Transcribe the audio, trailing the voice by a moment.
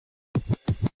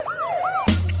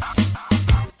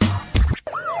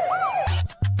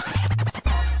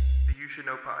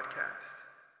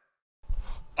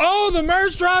the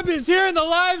merch drop is here and the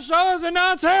live show is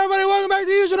announced. Hey, everybody, welcome back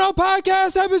to You Should Know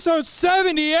Podcast, episode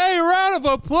 78. Round of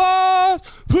applause,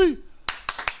 please.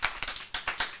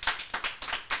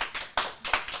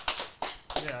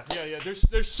 Yeah.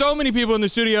 There's so many people in the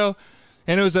studio,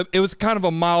 and it was kind of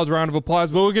a mild round of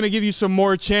applause, but we're gonna give you some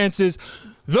more chances.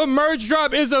 The merch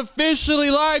drop is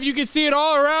officially live. You can see it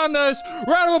all around us.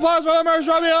 Round of applause for the merch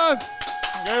drop being live.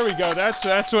 There we go.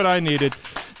 That's what I needed.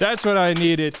 That's what I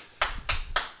needed.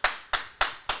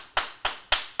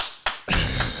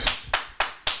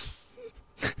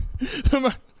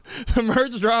 The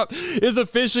merch drop is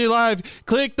officially live.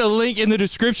 Click the link in the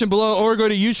description below or go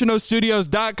to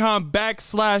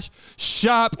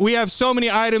YouShouldKnowStudios.com/shop. We have so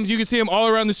many items. You can see them all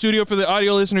around the studio. For the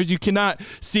audio listeners, you cannot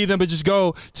see them, but just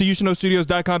go to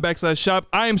YouShouldKnowStudios.com/shop.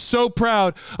 I am so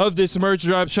proud of this merch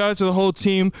drop. Shout out to the whole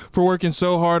team for working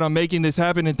so hard on making this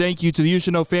happen, and thank you to the You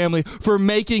Should Know family for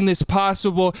making this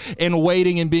possible and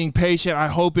waiting and being patient. I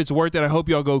hope it's worth it. I hope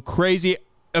y'all go crazy.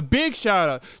 A big shout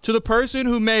out to the person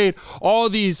who made all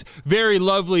these very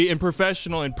lovely and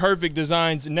professional and perfect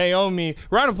designs, Naomi.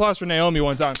 Round of applause for Naomi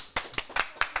one time.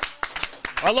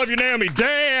 I love you, Naomi.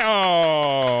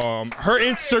 Damn. Her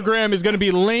Instagram is going to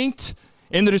be linked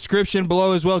in the description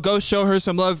below as well. Go show her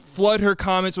some love, flood her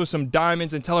comments with some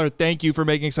diamonds, and tell her thank you for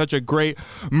making such a great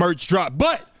merch drop.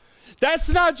 But that's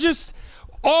not just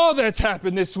all that's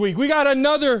happened this week. We got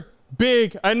another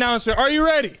big announcement. Are you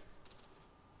ready?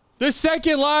 The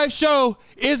second live show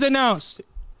is announced.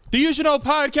 The You Should Know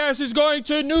podcast is going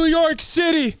to New York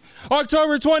City,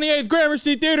 October 28th,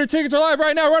 Gramercy Theater. Tickets are live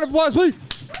right now. Round of applause, please.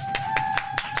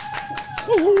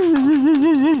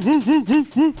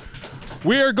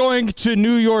 We are going to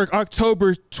New York,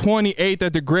 October 28th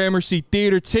at the Gramercy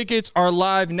Theater. Tickets are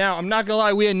live now. I'm not gonna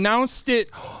lie, we announced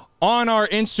it on our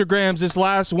Instagrams this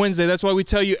last Wednesday. That's why we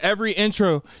tell you every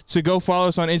intro to go follow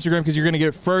us on Instagram, because you're going to get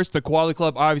it first. The Quality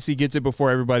Club obviously gets it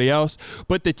before everybody else.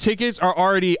 But the tickets are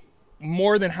already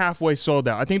more than halfway sold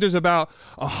out. I think there's about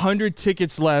 100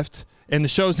 tickets left, and the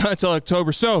show's not until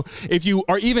October. So if you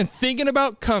are even thinking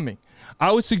about coming,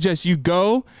 I would suggest you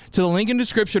go to the link in the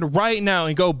description right now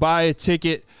and go buy a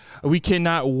ticket. We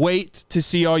cannot wait to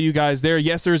see all you guys there.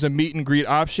 Yes, there's a meet and greet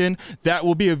option that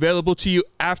will be available to you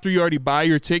after you already buy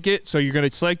your ticket. So you're going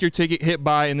to select your ticket, hit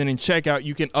buy, and then in checkout,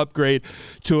 you can upgrade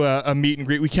to a meet and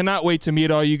greet. We cannot wait to meet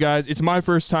all you guys. It's my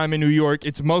first time in New York.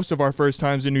 It's most of our first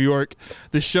times in New York.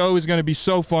 The show is going to be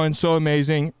so fun, so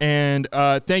amazing. And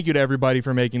thank you to everybody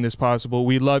for making this possible.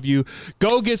 We love you.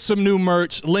 Go get some new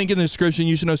merch. Link in the description,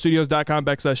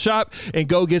 YouShouldKnowStudios.com/shop, and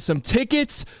go get some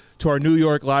tickets to our New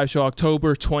York live show,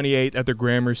 October 28th at the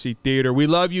Gramercy Theater. We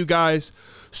love you guys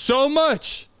so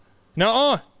much. Now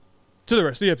on to the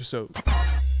rest of the episode. The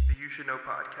You Should Know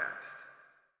podcast.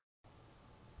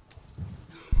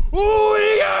 Ooh,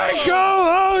 we got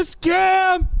co-host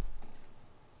Cam.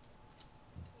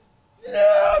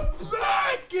 Yeah,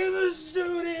 back in the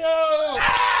studio.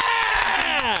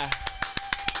 Ah!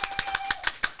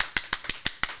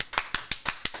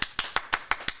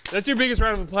 That's your biggest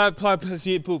round of applause.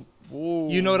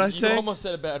 You know what I say? You almost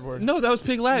said a bad word. No, that was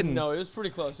Pig Latin. No, it was pretty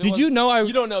close. Did you know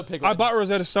You don't know Pig Latin. I bought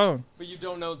Rosetta Stone. But you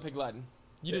don't know Pig Latin.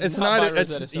 You did It's not buy not.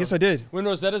 Rosetta Stone. Yes, I did. When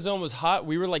Rosetta Stone was hot,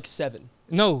 we were like 7.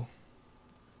 No,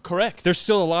 Correct. they're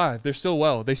still alive. They're still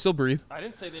well. They still breathe. I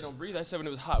didn't say they don't breathe. I said when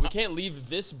it was hot. We can't leave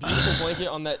this beautiful blanket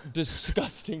on that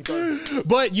disgusting carpet.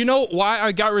 But you know why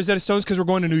I got Rosetta Stones? Because we're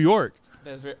going to New York.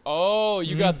 That's very. Oh,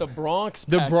 you got the Bronx.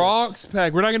 The package. Bronx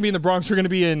pack. We're not gonna be in the Bronx. We're gonna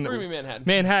be in Manhattan.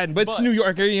 Manhattan, but it's New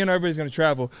York. You know, everybody's gonna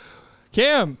travel.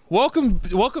 Cam, welcome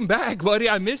back, buddy.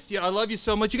 I missed you. I love you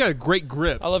so much. You got a great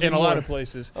grip. I love you in more. a lot of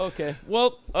places. Okay.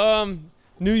 Well,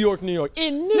 New York.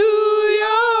 In New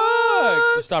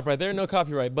York. Stop right there. No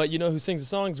copyright. But you know who sings the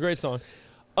song? It's a great song.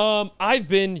 I've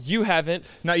been, you haven't.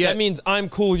 Not yet. That means I'm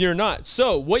cool, you're not.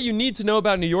 So what you need to know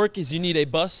about New York is you need a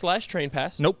bus/train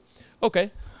pass. Nope.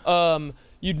 Okay.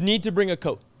 You'd need to bring a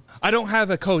coat. I don't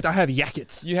have a coat. I have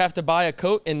yackets. You have to buy a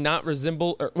coat and not rely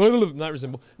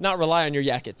on your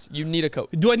yackets. You need a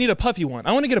coat. Do I need a puffy one?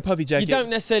 I want to get a puffy jacket. You don't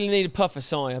necessarily need a puffer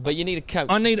on you, but you need a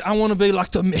coat. I want to be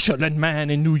like the Michelin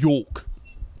Man in New York.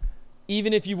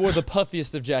 Even if you wore the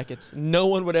puffiest of jackets, no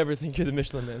one would ever think you're the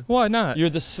Michelin Man. Why not?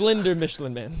 You're the slender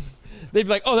Michelin Man. They'd be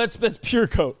like, oh, that's pure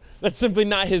coat. That's simply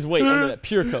not his weight under that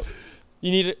pure coat.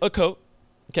 You need a coat,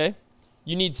 okay?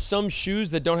 You need some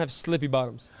shoes that don't have slippy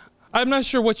bottoms. I'm not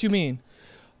sure what you mean.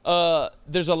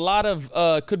 There's a lot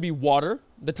of, could be water.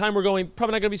 The time we're going,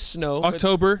 probably not going to be snow. Late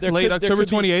October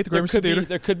 28th, Gramercy Theater.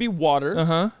 There could be water.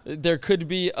 Uh-huh. There could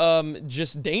be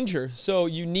just danger. So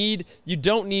you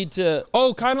don't need to.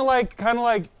 Oh, kind of like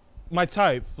my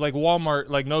type, like Walmart,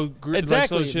 like no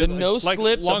exactly like shit, the no like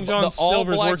slip, Long the John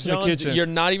Silver's all-black works in the Johns, kitchen. You're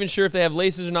not even sure if they have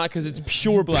laces or not because it's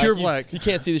pure black. Pure black. You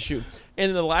can't see the shoe. And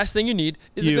then the last thing you need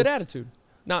is You. a good attitude.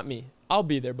 Not me. I'll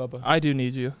be there, Bubba. I do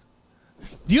need you.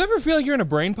 Do you ever feel like you're in a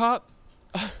brain pop?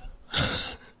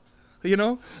 You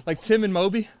know, like Tim and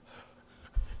Moby.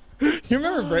 You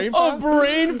remember brain pop? A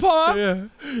brain pop? Yeah.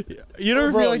 You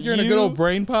never Bro, feel like you're in a good old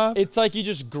brain pop? It's like you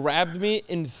just grabbed me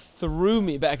and threw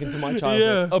me back into my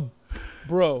childhood. Yeah.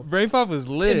 Bro. Brain pop was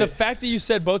lit. And the fact that you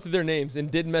said both of their names and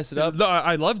didn't mess it up. No,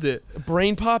 I loved it.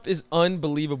 Brain pop is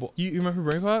unbelievable. You remember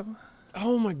brain pop?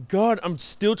 Oh my God. I'm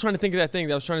still trying to think of that thing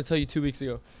that I was trying to tell you 2 weeks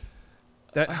ago.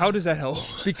 How does that help?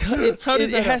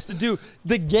 Because it has to do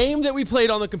the game that we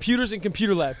played on the computers in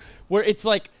computer lab where it's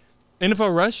like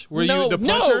NFL Rush? Were you the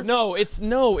punter?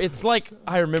 It's like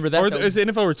I remember that. Or is it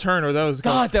NFL Return? Or that was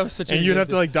God, that was such a and you'd have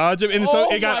to like dodge him, and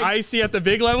so it got my- icy at the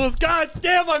big levels. God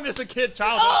damn, I miss a kid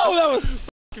childhood. Oh, that was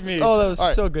Me. Oh, that was All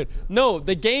right. so good. No,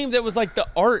 the game that was like the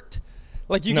art.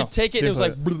 Like you No, could take it and it was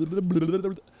like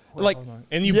like Hold on.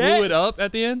 And you Yeah. blew it up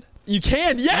at the end? you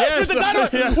can. Yes, with the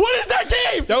dynamite. Yeah. What is that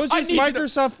game? That was I just need to know.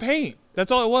 Microsoft Paint.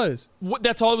 That's all it was. What,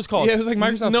 that's all it was called. Yeah, it was like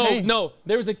Microsoft no, Paint. No,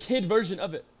 there was a kid version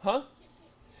of it. Huh?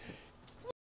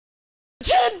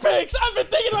 Kid pics. I've been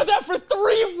thinking about that for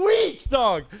 3 weeks,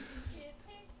 dog.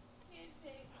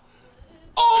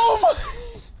 Oh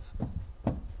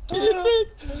my. Kid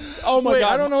pics. Oh my Wait,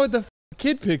 God. I don't know what the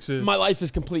kid pics is. My life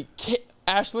is complete.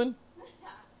 Ashlyn.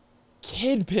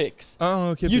 Kid pics.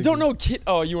 Oh, kid You pics. don't know kid.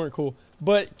 Oh, you weren't cool.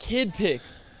 But kid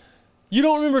pics. You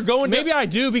don't remember going. Maybe I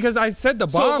do because I said the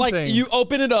bomb So like thing. you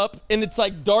open it up and it's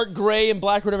like dark gray and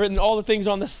black, whatever, and all the things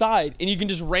are on the side, and you can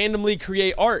just randomly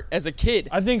create art as a kid.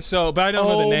 I think so, but I don't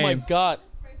know the name. Oh my God.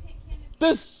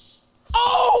 This.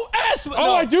 Oh, Ashley. Oh,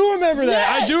 no. I do remember that.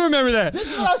 I Yes! do remember that. This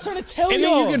is what I was trying to tell And you.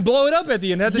 then you can blow it up at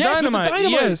the end. Have the Yes, with the dynamite.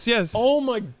 dynamite. Yes, yes. Oh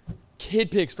my.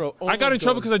 Kid pics, bro. Oh I got my in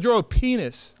trouble God. because I drew a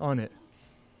penis on it.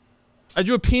 I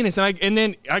drew a penis, and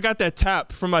then I got that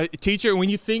tap from my teacher. When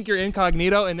you think you're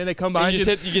incognito, and then they come And behind you you,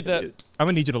 just hit, you get that I'm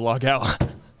gonna need you to log out.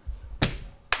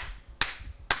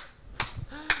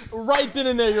 right then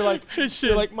and there. You're like, Shit.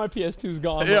 you're like, my PS2's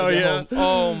gone. Yeah, When I get yeah. home.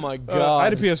 Oh my God. I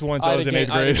had a PS1, so I was in 8th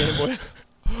grade.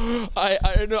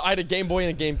 I had a Game Boy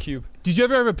and a GameCube. Did you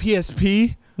ever have a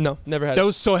PSP? No, never had. That it.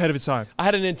 was so ahead of its time. I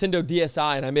had a Nintendo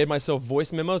DSi and I made myself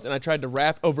voice memos and I tried to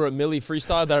rap over a milli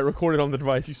freestyle that I recorded on the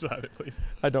device. You still have it, please.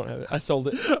 I don't have it. I sold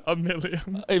it. A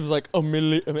million. It was like a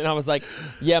milli. I mean, I was like,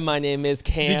 yeah, my name is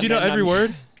Cam. Did you know and every I'm-"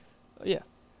 word? Yeah.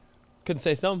 Couldn't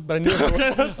say some, but I knew every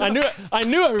word. I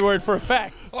knew every word for a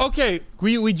fact. Okay,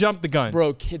 we jumped the gun.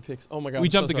 Bro, kid pics. Oh my God. We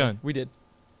I'm so jumped the sorry. gun. We did.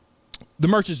 The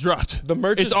merch is dropped. The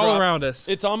merch It's is all dropped. around us.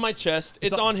 It's on my chest.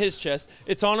 It's on his chest.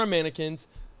 It's on our mannequins.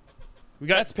 We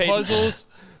got That's Peyton. puzzles.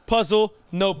 Puzzle,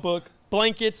 notebook,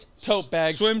 blankets, tote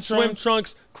bags, Swim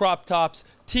trunks, crop tops,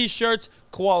 t-shirts,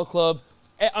 koala club.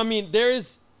 I mean, there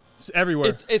is. It's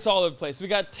everywhere. It's all over the place. We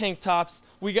got tank tops.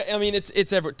 We got. I mean, it's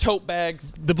everywhere. Tote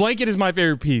bags. The blanket is my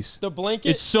favorite piece. The blanket.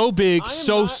 It's so big, I am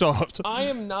so not- soft. I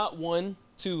am not one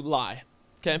to lie.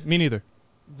 Okay. Me neither.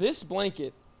 This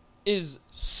blanket is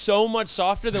so much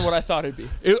softer than what I thought it'd be.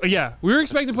 Yeah, we were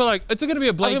expecting to put like it's gonna be a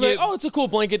I was blanket. gonna be like, oh, it's a cool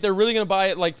blanket. They're really gonna buy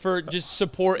it like for just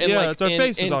support and Yeah, like it's our and-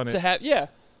 faces and on it. to have. Yeah,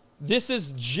 this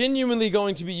is genuinely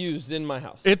going to be used in my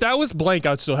house. If that was blank,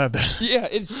 I'd still have that. Yeah,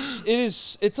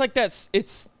 it's like that.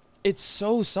 It's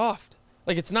so soft.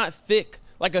 Like it's not thick.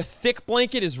 Like a thick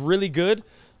blanket is really good,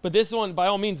 but this one, by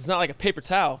all means, it's not like a paper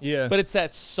towel. Yeah. But it's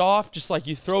that soft, just like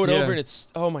you throw it Yeah. over and it's.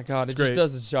 Oh my God, it great. just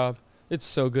does its job. It's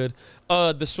so good.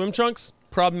 The swim trunks,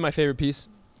 probably my favorite piece.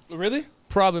 Really?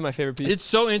 Probably my favorite piece. It's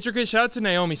so intricate. Shout out to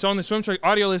Naomi. So on the swim track,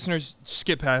 audio listeners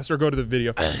skip past or go to the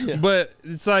video. But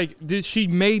it's like she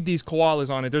made these koalas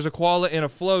on it. There's a koala in a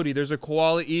floaty. There's a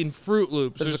koala eating Fruit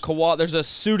Loops. There's a koala. There's a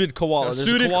suited koala. There's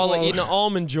suited a koala koala. eating an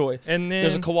almond joy. And then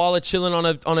There's a koala chilling on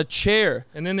a chair.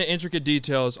 And then the intricate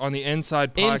details on the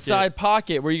inside pocket. Inside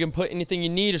pocket where you can put anything you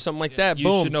need or something like that. You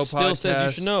Boom. Should Know Still says you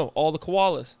podcast. should know. All the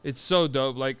koalas. It's so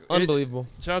dope. Like Unbelievable.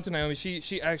 Shout out to Naomi.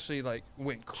 She actually like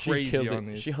went crazy She killed on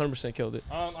it. these. She 100% killed it.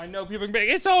 I know people can be like,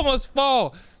 it's almost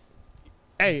fall.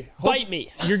 Hey, Bite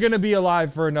me. You're gonna be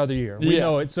alive for another year. We Yeah.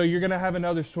 know it. So you're gonna have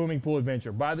another swimming pool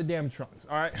adventure. Buy the damn trunks.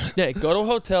 All right. Yeah, go to a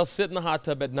hotel, sit in the hot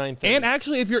tub at 9:30. And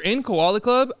actually, if you're in Koala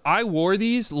Club, I wore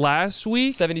these last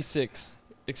week. 76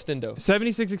 extendo.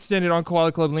 76 extended on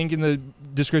Koala Club. Link in the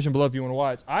description below if you want to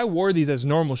watch. I wore these as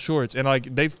normal shorts, and like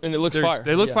And it looks fire.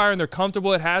 They look Yeah. fire, and they're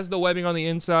comfortable. It has the webbing on the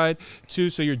inside too,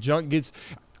 so your junk gets.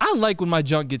 I like when my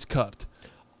junk gets cupped.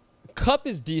 Cup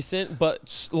is decent,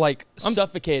 but like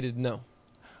suffocated, no.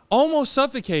 almost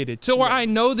suffocated to where I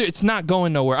know that it's not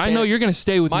going nowhere. I know you're gonna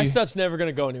stay with me. My stuff's never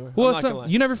gonna go anywhere. Well, I'm not gonna lie.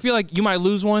 you never feel like you might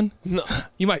lose one? No.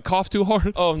 You might cough too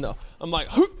hard? Oh, no. I'm like,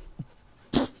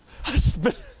 I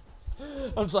spit.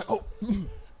 I'm just like, oh.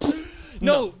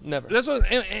 No, never. That's what.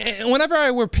 And whenever I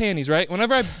wear panties, right?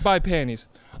 Whenever I buy panties,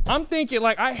 I'm thinking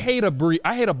like I hate a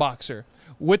boxer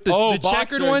with the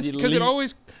checkered ones because it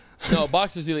always. No,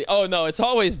 boxers elite. Oh no, it's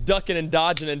always ducking and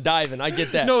dodging and diving. I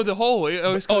get that. No, the hole.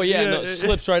 No, it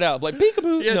slips right out. Like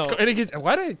peekaboo. Yeah, no. and it gets.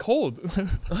 Why did it get cold?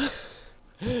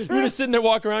 You're just sitting there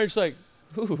walking around. You're just like,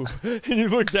 ooh, and you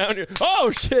look down. You're,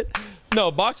 oh shit. No,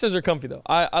 boxers are comfy though.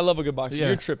 I love a good boxer. Yeah.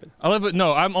 You're tripping. I love it.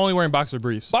 No, I'm only wearing boxer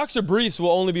briefs. Boxer briefs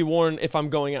will only be worn if I'm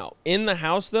going out. In the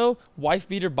house though, wife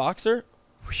beater boxer.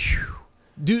 Whew.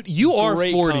 Dude, you are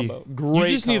Great 40. Combo.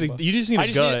 Great you just combo. need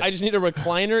a gut. I just need a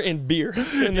recliner and beer.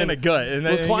 And then a gut. And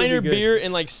recliner, beer,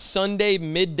 and like Sunday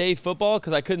midday football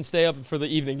because I couldn't stay up for the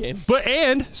evening game.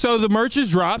 So the merch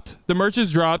is dropped.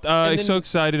 I'm so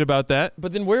excited about that.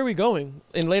 But then where are we going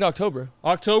in late October?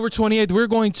 October 28th, we're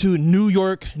going to New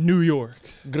York, New York.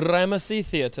 Gramercy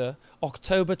Theatre,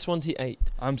 October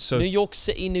 28th. New York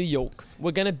City, New York.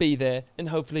 We're going to be there, and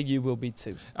hopefully you will be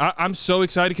too. I'm so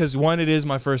excited because, one, it is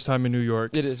my first time in New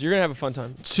York. It is. You're going to have a fun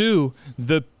time. Two,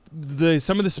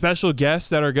 some of the special guests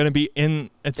that are going to be in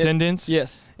attendance.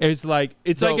 Yes. It's like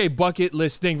a bucket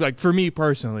list thing. Like for me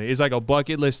personally, it's like a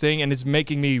bucket list thing, and it's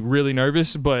making me really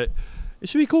nervous, but it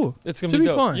should be cool. It's going to be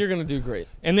dope. Fun. You're going to do great.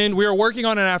 And then we are working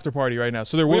on an after party right now,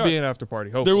 so there will be an after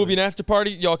party. Hopefully. There will be an after party.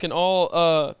 Y'all can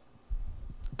all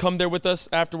come there with us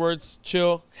afterwards,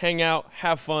 chill, hang out,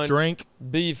 have fun, drink,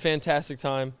 be a fantastic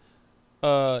time.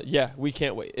 Yeah, we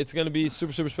can't wait. It's going to be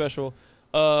super, super special.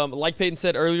 Like Peyton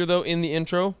said earlier, though, in the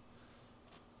intro,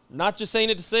 not just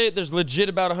saying it to say it, there's legit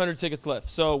about 100 tickets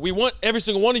left. So we want every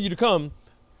single one of you to come,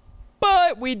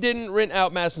 but we didn't rent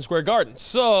out Madison Square Garden.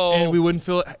 So and we wouldn't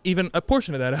fill even a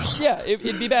portion of that out. Yeah,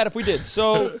 it'd be bad if we did.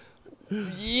 So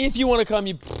if you want to come,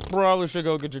 you probably should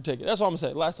go get your ticket. That's all I'm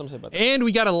saying. Last time I said about that. And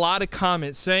we got a lot of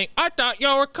comments saying, I thought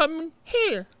y'all were coming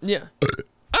here. Yeah.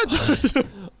 I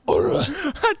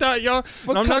thought y'all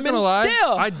were I'm not going to lie. There.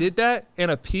 I did that,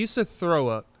 and a piece of throw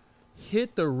up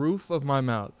hit the roof of my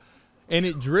mouth, and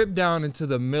it dripped down into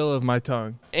the middle of my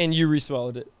tongue. And you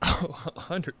re-swallowed it.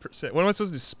 100%. What am I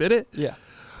supposed to do, spit it? Yeah.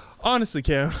 Honestly,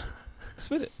 Cam.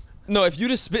 Spit it. No, if you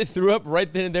just spit threw up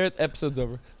right then and there, the episode's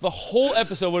over. The whole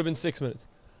episode would have been 6 minutes.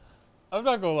 I'm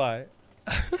not going to lie.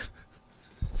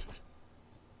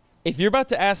 If you're about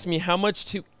to ask me how much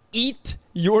to eat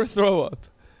your throw up,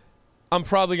 I'm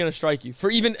probably going to strike you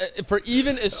for even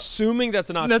assuming that's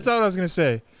an option. That's all I was going to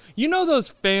say. You know those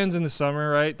fans in the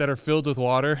summer, right, that are filled with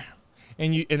water?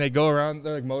 And they go around,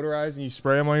 they're like motorized, and you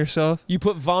spray them on yourself. You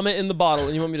put vomit in the bottle,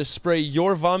 and you want me to spray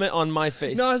your vomit on my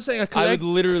face. No, I was saying I would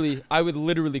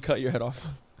literally cut your head off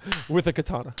with a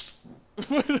katana.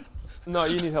 No,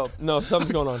 you need help. No,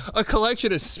 something's going on. A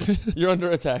collection of spit. You're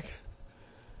under attack.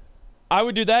 I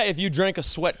would do that if you drank a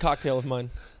sweat cocktail of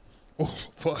mine. Oh,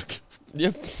 fuck.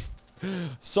 Yep.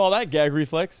 Saw that gag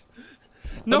reflex.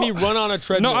 Let me run on a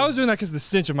treadmill. No, I was doing that because of the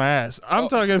stench of my ass. I'm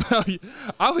talking about,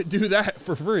 I would do that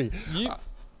for free.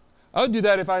 I would do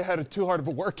that if I had too hard of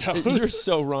a workout. You're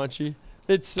so raunchy.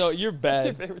 You're bad. What's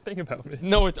your favorite thing about me?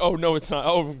 No, it's not.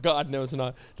 Oh, God, no, it's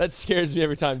not. That scares me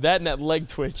every time. That and that leg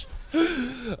twitch.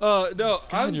 No.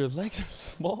 God, your legs are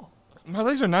small. My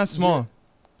legs are not small.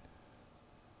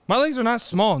 My legs are not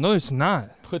small. No, it's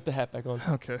not. Put the hat back on.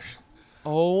 Okay.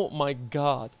 Oh, my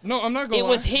God. No, I'm not going to It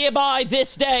was hereby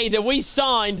this day that we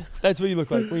signed. That's what you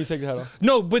look like when you take the hat off.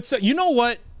 No, but you know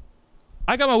what?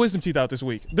 I got my wisdom teeth out this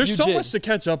week. There's so much to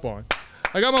catch up on.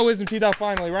 I got my wisdom teeth out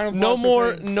finally. Round of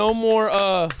applause. No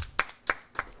more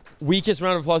weakest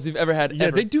round of applause we've ever had. Yeah,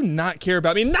 ever. They do not care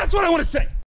about me. And that's what I want to say.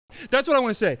 That's what I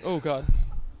want to say. Oh, God.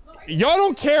 Y'all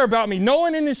don't care about me. No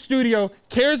one in this studio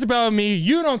cares about me.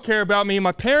 You don't care about me.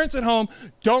 My parents at home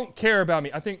don't care about me.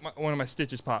 I think one of my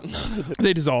stitches popped.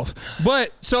 They dissolve.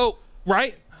 But, so,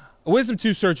 right? Wisdom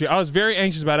tooth surgery. I was very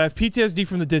anxious about it. I have PTSD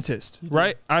from the dentist,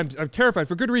 right? I'm terrified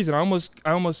for good reason. I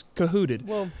almost cahooted.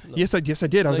 Well, no. Yes, I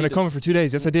did. I was in a coma for 2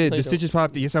 days. Yes, I did. The stitches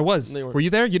popped. Yes, I was. No, were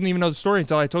you there? You didn't even know the story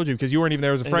until I told you because you weren't even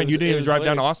there as a friend. You didn't even drive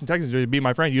down to Austin, Texas to be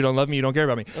my friend. You don't love me. You don't care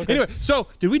about me. Okay. Anyway, so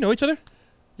did we know each other?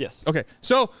 Yes. Okay.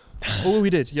 So, we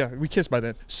did. Yeah, we kissed by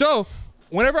then. So,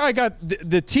 whenever I got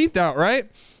the teeth out, right,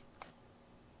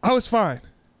 I was fine.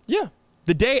 Yeah.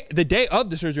 The day of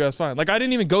the surgery, I was fine. Like, I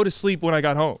didn't even go to sleep when I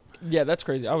got home. Yeah, that's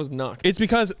crazy. I was knocked. It's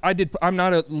because I'm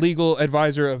not a legal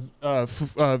advisor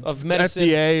of medicine,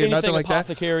 FDA or nothing like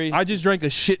apothecary. that. I just drank a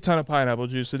shit ton of pineapple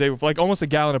juice today, with like almost a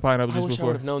gallon of pineapple juice I wish before.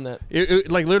 I would have known that.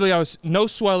 Like literally, I was no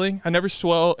swelling. I never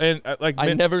swell and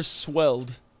I never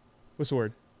swelled. What's the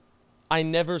word? I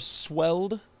never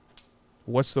swelled.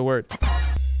 What's the word?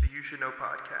 The You Should Know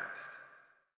podcast.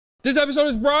 This episode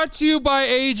is brought to you by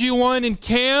AG1 and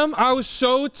Cam. I was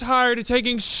so tired of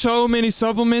taking so many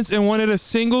supplements and wanted a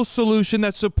single solution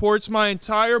that supports my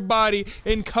entire body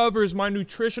and covers my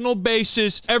nutritional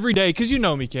basis every day. Because you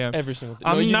know me, Cam. Every single day.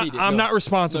 I'm not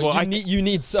responsible. You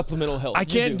need supplemental health. I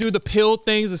can't do the pill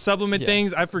things, the supplement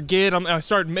things. I forget. I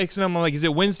start mixing them. I'm like, is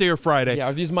it Wednesday or Friday?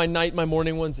 Yeah, are these my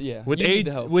morning ones? Yeah. With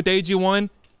AG1,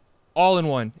 all in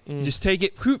one. You just take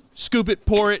it, scoop it,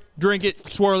 pour it, drink it,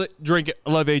 swirl it, drink it.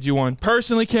 I love AG1.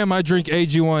 Personally, Cam, I drink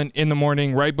AG1 in the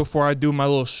morning right before I do my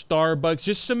little Starbucks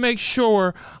just to make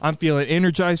sure I'm feeling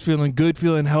energized, feeling good,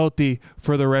 feeling healthy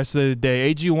for the rest of the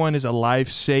day. AG1 is a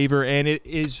lifesaver, and it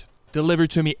is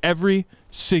delivered to me every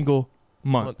single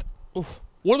month. Oof.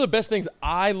 One of the best things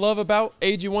I love about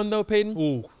AG1, though, Peyton,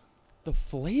 Ooh. the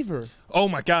flavor. Oh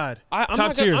my God!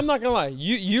 Top tier. I'm not gonna lie.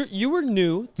 You were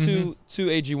new to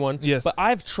AG1. Yes. But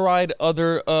I've tried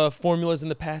other formulas in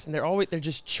the past, and they're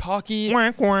just chalky.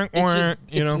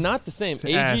 It's not the same.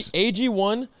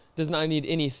 AG1 does not need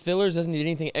any fillers. Doesn't need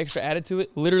anything extra added to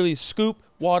it. Literally scoop,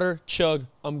 water, chug.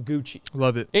 I'm Gucci.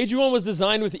 Love it. AG1 was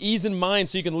designed with ease in mind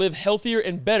so you can live healthier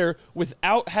and better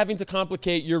without having to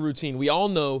complicate your routine. We all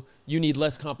know you need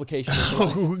less complications.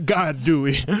 Oh, God, do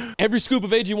we? Every scoop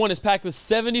of AG1 is packed with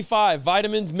 75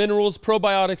 vitamins, minerals,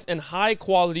 probiotics, and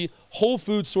high-quality whole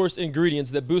food sourced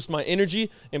ingredients that boost my energy,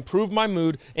 improve my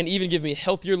mood, and even give me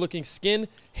healthier-looking skin,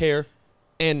 hair,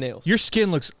 and nails. Your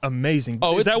skin looks amazing.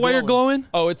 Oh, is that why you're glowing?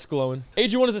 Oh, it's glowing.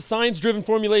 AG1 is a science-driven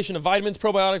formulation of vitamins,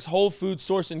 probiotics, whole food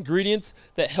source ingredients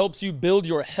that helps you build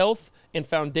your health and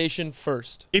foundation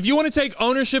first. If you want to take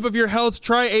ownership of your health,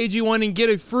 try AG1 and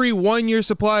get a free 1-year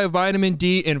supply of vitamin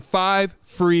D and 5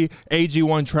 free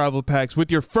AG1 travel packs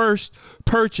with your first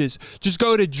purchase. Just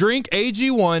go to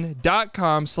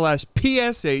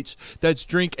drinkag1.com/PSH. That's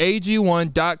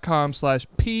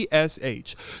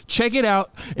drinkag1.com/PSH. Check it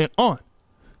out and on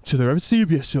to the rest of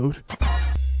the episode.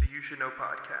 The You Should Know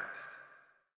podcast.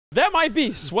 That might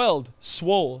be swole.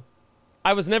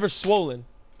 I was never swollen.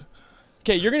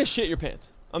 Okay, you're gonna shit your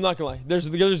pants. I'm not gonna lie. There's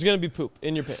gonna be poop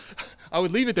in your pants. I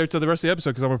would leave it there till the rest of the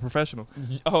episode because I'm a professional.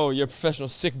 Oh, you're a professional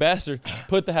sick bastard.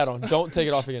 Put the hat on. Don't take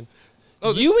it off again.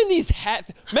 Oh, you in these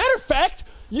hats. Matter of fact,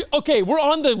 okay, we're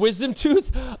on the wisdom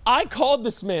tooth. I called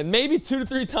this man maybe 2 to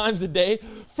 3 times a day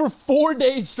for 4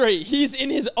 days straight. He's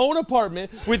in his own apartment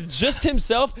with just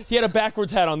himself. He had a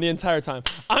backwards hat on the entire time.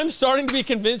 I'm starting to be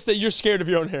convinced that you're scared of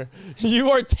your own hair. You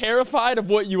are terrified of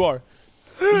what you are.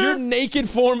 Your naked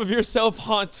form of yourself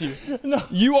haunts you. No.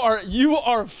 You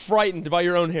are frightened by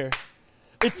your own hair.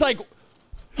 It's like,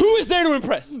 who is there to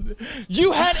impress?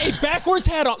 You had a backwards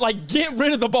hat on. Like, get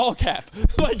rid of the ball cap.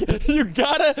 Like, you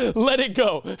gotta let it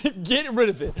go. Get rid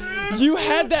of it. You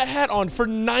had that hat on for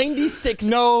 96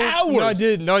 hours. No, I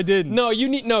didn't.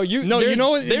 You know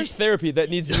what? There's therapy that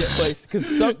needs to get placed because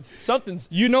something's.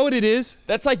 You know what it is?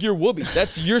 That's like your whoopee.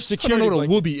 That's your security blanket. I don't know what a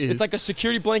whoopee is. It's like a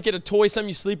security blanket, a toy, something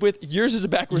you sleep with. Yours is a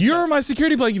backwards You're hat. my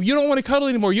security blanket. You don't want to cuddle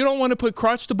anymore. You don't want to put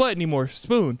crotch to butt anymore.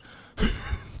 Spoon.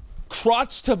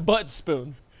 Crotch to butt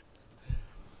spoon.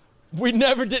 We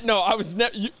never did. No, I was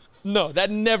never. No,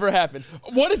 that never happened.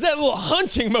 What is that little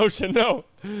hunching motion? No.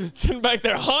 Sitting back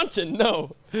there haunching.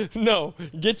 No.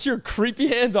 Get your creepy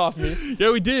hands off me.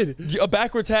 Yeah, we did. A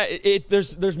backwards hat.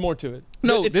 There's more to it.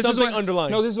 No, it's this something is what,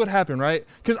 underlying. No, this is what happened, right?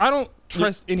 Because I don't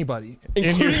trust anybody,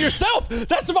 including yourself.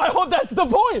 That's the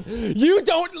point. You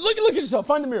don't look at yourself.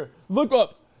 Find the mirror. Look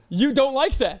up. You don't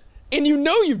like that, and you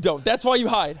know you don't. That's why you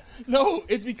hide. No,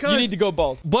 it's because you need to go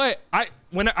bald. But I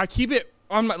keep it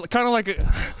on my kind of like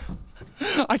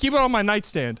I keep it on my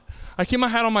nightstand. I keep my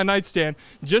hat on my nightstand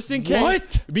just in case.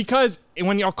 What? Because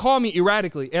when y'all call me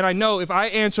erratically, and I know if I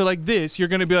answer like this, you're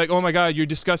gonna be like, "Oh my God, you're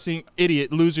disgusting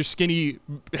idiot, loser, skinny,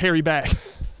 hairy back."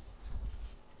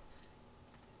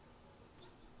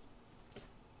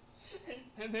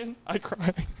 And then I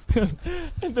cry.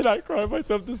 And then I cry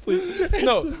myself to sleep.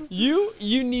 No, you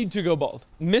need to go bald.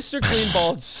 Mr. Clean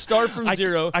Bald, start from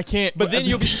zero. I can't. But then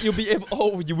you'll be able.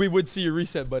 Oh, we would see your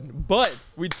reset button. But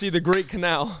we'd see the Great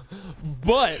Canal.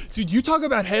 But dude, you talk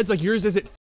about heads like yours isn't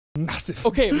massive.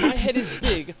 Okay, my head is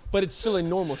big, but it's still a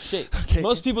normal shape. Okay.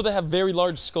 Most people that have very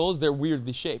large skulls, they're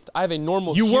weirdly shaped. I have a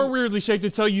normal. You were weirdly shaped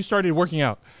until you started working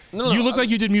out. No, you look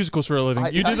like you did musicals for a living.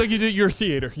 You did like you did your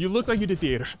theater. You look like you did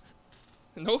theater.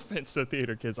 No offense to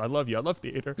theater kids. I love you. I love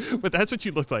theater. But that's what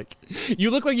you look like.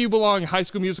 You look like you belong in High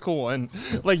School Musical 1.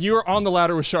 Like you were on the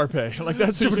ladder with Sharpay. Like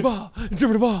that's Dribble the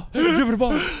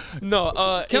ball.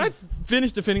 No, can I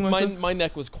finish defending myself. My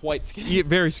neck was quite skinny. Yeah,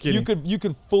 very skinny. You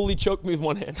could fully choke me with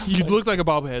one hand. You looked like a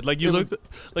bobblehead. Like you looked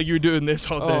like you were doing this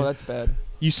all day. Oh, that's bad.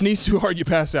 You sneeze too hard, you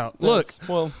pass out. Look.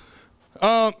 Well.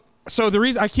 So the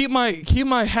reason I keep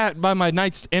my hat by my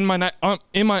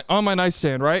on my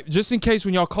nightstand, right? Just in case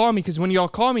when y'all call me, because when y'all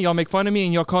call me, y'all make fun of me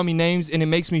and y'all call me names, and it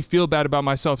makes me feel bad about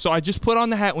myself. So I just put on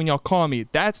the hat when y'all call me.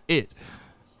 That's it.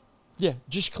 Yeah,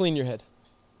 just clean your head.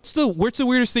 Still, what's the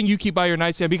weirdest thing you keep by your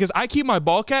nightstand? Because I keep my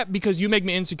ball cap because you make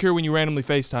me insecure when you randomly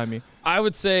FaceTime me. I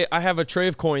would say I have a tray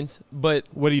of coins, but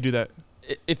What do you do that?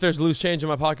 if there's loose change in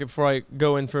my pocket before I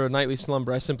go in for a nightly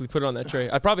slumber, I simply put it on that tray.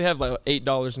 I probably have like $8 in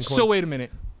coins. So wait a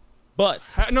minute. But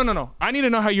No. I need to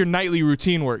know how your nightly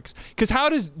routine works. Because how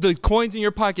does the coins in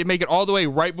your pocket make it all the way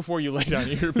right before you lay down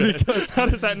in your bed? How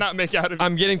does that not make out of it?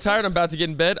 I'm getting tired. I'm about to get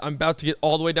in bed. I'm about to get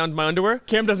all the way down to my underwear.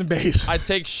 Cam doesn't bathe. I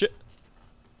take shit.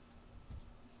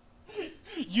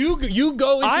 You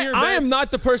go into your bed. I am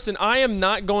not the person. I am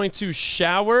not going to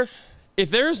shower.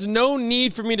 If there's no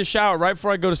need for me to shower right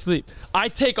before I go to sleep, I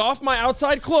take off my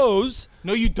outside clothes.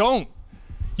 No, you don't.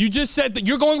 You just said that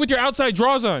you're going with your outside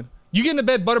drawers on. You get in the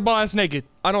bed butterball ass naked.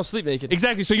 I don't sleep naked.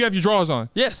 Exactly, so you have your drawers on.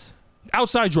 Yes.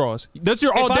 Outside drawers. That's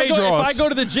your all-day drawers. If I go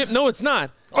to the gym, no, it's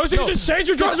not. Oh, so you just change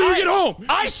your drawers when you get home.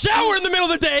 I shower in the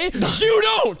middle of the day. You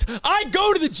don't. I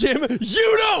go to the gym.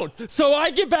 You don't. So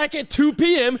I get back at 2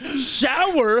 p.m.,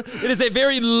 shower. It is a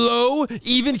very low,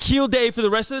 even keel day for the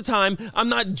rest of the time. I'm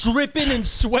not dripping in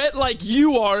sweat like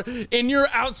you are in your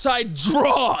outside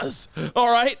drawers. All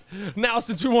right? Now,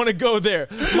 since we want to go there,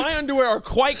 my underwear are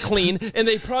quite clean, and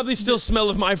they probably still smell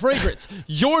of my fragrance.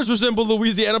 Yours resemble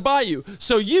Louisiana Bayou.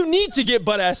 So you need to get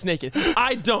butt-ass naked.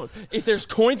 I don't. If there's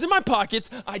coins in my pockets,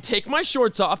 I take my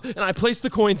shorts off and I place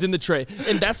the coins in the tray.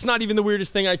 And that's not even the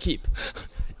weirdest thing I keep.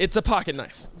 It's a pocket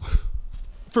knife.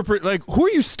 Like, who are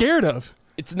you scared of?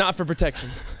 It's not for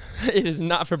protection. It is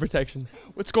not for protection.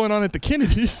 What's going on at the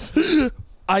Kennedys?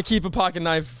 I keep a pocket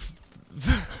knife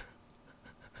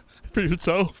for your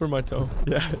toe? For my toe.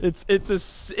 Yeah. It's bad.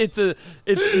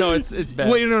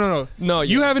 Wait, no. No,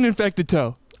 you have an infected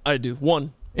toe. I do.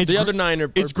 One. The other 9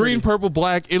 are It's green, purple,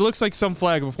 black. It looks like some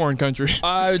flag of a foreign country.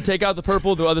 I would take out the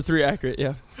purple, the other 3 accurate,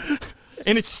 yeah.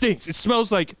 And it stinks. It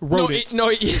smells like rodents.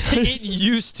 It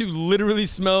used to literally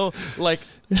smell like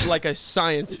a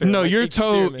science fair. No, like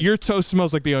your toe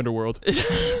smells like the underworld.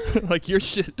 Like your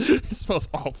shit smells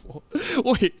awful.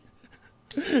 Wait.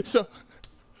 So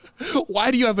why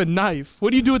do you have a knife?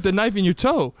 What do you do with the knife in your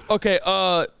toe? Okay,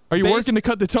 are you working to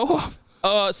cut the toe off?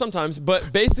 Sometimes,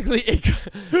 but basically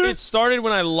it started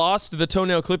when I lost the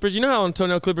toenail clippers. You know how on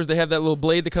toenail clippers they have that little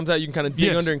blade that comes out you can kind of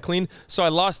dig under and clean? So I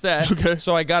lost that. Okay.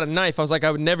 So I got a knife. I was like, I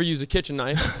would never use a kitchen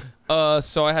knife.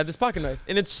 So I had this pocket knife.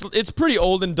 And it's pretty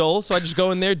old and dull, so I just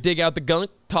go in there, dig out the gunk,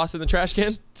 toss it in the trash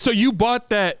can. So you bought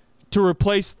that to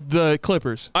replace the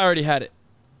clippers? I already had it.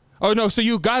 Oh, no, so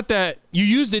you got that. You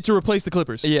used it to replace the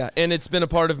clippers? Yeah, and it's been a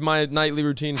part of my nightly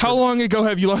routine. How long ago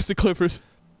have you lost the clippers?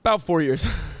 About 4 years.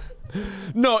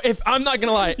 No, if I'm not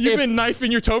gonna lie, you've been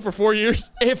knifing your toe for 4 years.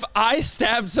 If I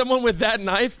stab someone with that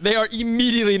knife, they are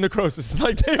immediately necrosis.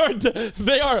 Like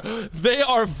they are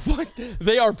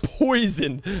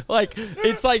poison. Like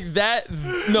it's like that.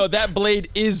 No, that blade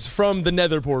is from the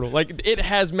Nether portal. Like it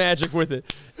has magic with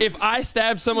it. If I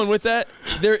stab someone with that,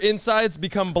 their insides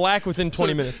become black within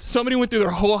 20 minutes. Somebody went through their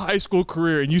whole high school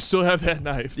career and you still have that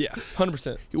knife. Yeah,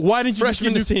 100%. Why didn't you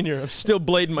freshman to senior? I'm still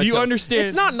blading my toe. You understand?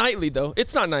 It's not nightly though.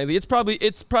 It's not nightly.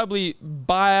 It's probably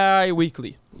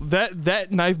bi-weekly.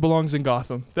 That knife belongs in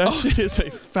Gotham. That shit is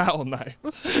a foul knife.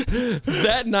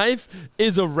 That knife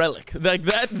is a relic. Like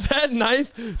that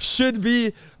knife should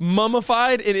be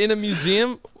mummified and in a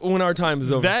museum when our time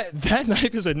is over. That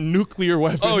knife is a nuclear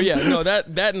weapon. Oh yeah, no,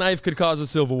 that knife could cause a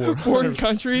civil war. Foreign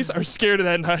countries are scared of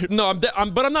that knife. No, but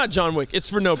I'm not John Wick. It's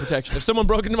for no protection. If someone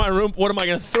broke into my room, what am I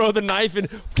gonna throw the knife and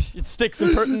it sticks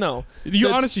in No. You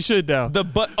honestly should now.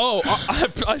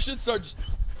 I should start just.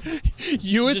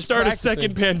 You would start practicing. A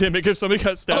second pandemic if somebody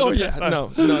got stabbed. Oh yeah, no,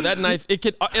 that knife.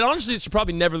 It honestly should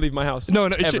probably never leave my house. No,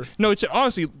 it should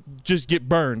honestly just get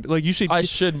burned. Like you should. I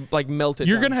should like melt it.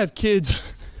 You're gonna have kids.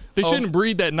 They shouldn't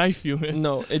breed that knife you in.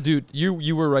 No, dude,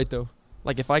 you were right though.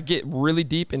 Like if I get really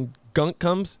deep and gunk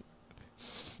comes.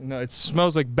 No, it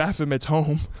smells like Baphomet's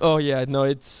home. Oh yeah, no,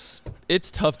 it's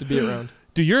tough to be around.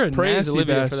 Dude, you're a Praise nasty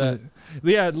Olivia bastard. for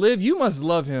that. Yeah, Liv, you must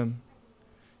love him.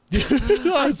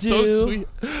 I so do. sweet.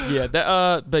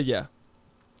 Yeah, but yeah.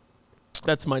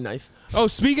 That's my knife. Oh,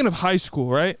 speaking of high school,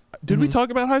 right? Did we talk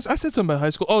about high school? I said something about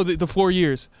high school. Oh, the 4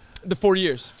 years. The 4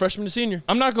 years, freshman to senior.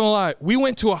 I'm not gonna lie. We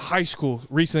went to a high school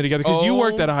recently together because you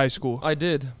worked at a high school. I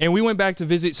did. And we went back to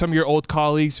visit some of your old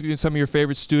colleagues, some of your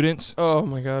favorite students. Oh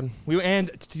my God.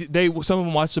 Some of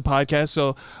them watched the podcast,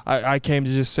 so I came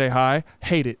to just say hi.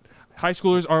 Hate it. High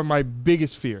schoolers are my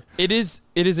biggest fear. It is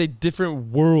a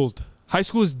different world. High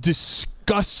school is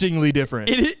disgustingly different.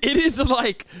 It is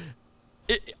like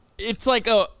it's like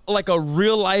a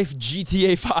real life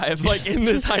GTA 5 like in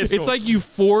this high school. It's like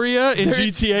Euphoria and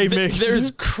GTA mixed. There's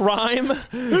crime.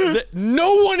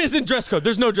 No one is in dress code.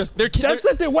 There's no dress. That's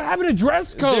the thing. What happened to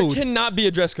dress code? There cannot be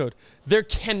a dress code. There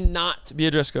cannot be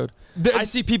a dress code. I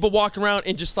see people walking around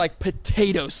in just like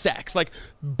potato sacks, like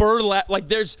burlap. Like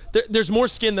there's more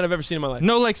skin than I've ever seen in my life.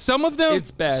 No, like some of them. It's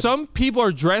bad. Some people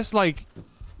are dressed like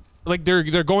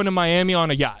they're going to Miami on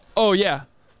a yacht. Oh yeah.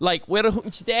 Like, where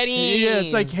the daddy? Yeah,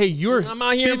 it's like, hey, you're I'm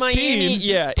out here 15. in Miami.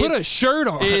 Yeah, put a shirt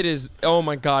on. It is. Oh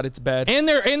my God, it's bad. And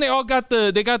they all got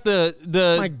the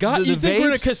My God, you think we're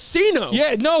in a casino?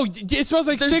 Yeah, no, it smells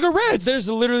like cigarettes. There's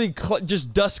literally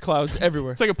just dust clouds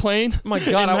everywhere. It's like a plane. Oh my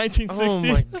God, in 1960.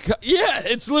 Oh my God, yeah,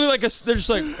 it's literally like they're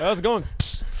just like, how's it going?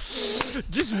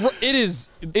 Just it is.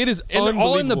 And they're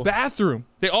all in the bathroom.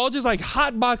 They all just like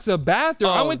hotbox a bathroom.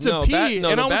 I went to pee and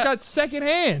I almost got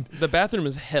secondhand. The bathroom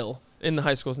is hell. In the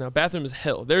high schools now, bathroom is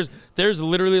hell. There's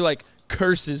literally like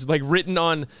curses like written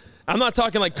on. I'm not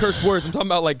talking like curse words. I'm talking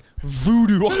about like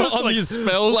voodoo on like these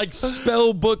spells, like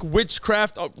spell book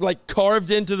witchcraft like carved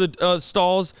into the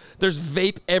stalls. There's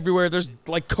vape everywhere. There's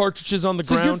like cartridges on the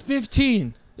ground. Like you're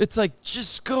 15. It's like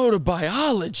just go to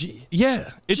biology. Yeah,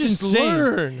 it's just insane.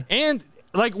 Learn. And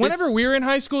like whenever we were in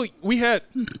high school, we had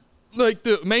like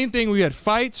the main thing. We had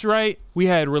fights, right? We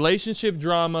had relationship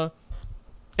drama.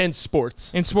 And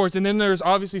sports. And then there's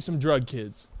obviously some drug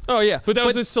kids. Oh yeah, but that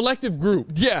was a selective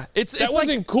group. Yeah, that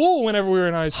wasn't like, cool whenever we were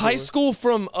in high school. High school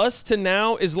from us to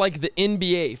now is like the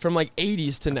NBA from like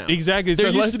 80s to now. Exactly. There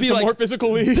used to be like more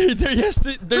physical league. There used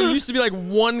to be like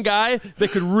one guy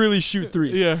that could really shoot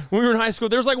threes. Yeah. When we were in high school,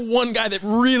 there was like one guy that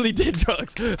really did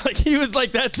drugs. Like he was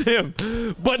like, that's him.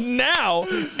 But now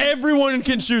everyone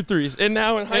can shoot threes. And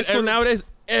now in high school nowadays,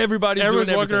 everybody's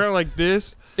walking around like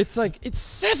this. It's like it's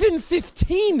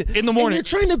 7:15 in the morning.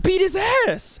 And you're trying to beat his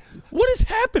ass. What is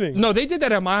happening? No, they did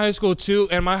that at my high school too,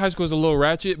 and my high school is a little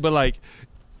ratchet. But like,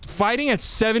 fighting at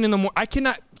 7 in the morning, I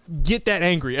cannot get that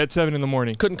angry at 7 in the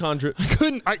morning. Couldn't conjure it. I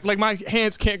couldn't. Like my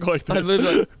hands can't go like this. I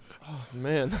literally like, oh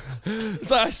man. It's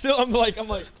like I'm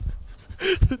like.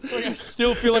 Like I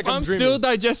still feel like I'm still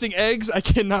digesting eggs. I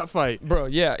cannot fight, bro.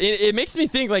 Yeah, it makes me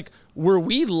think like, were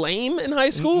we lame in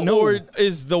high school, no. or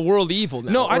is the world evil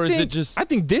now? No, or is it just? I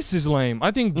think this is lame.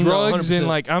 I think drugs 100%. and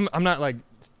like I'm not like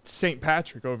St.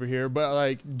 Patrick over here, but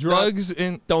like drugs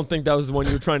and don't think that was the one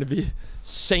you were trying to be,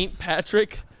 St.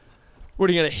 Patrick. What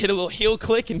are you gonna hit a little heel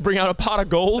click and bring out a pot of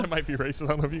gold? That might be racist. I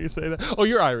don't know if you can say that. Oh,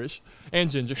 you're Irish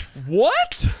and ginger.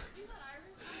 What?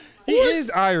 He is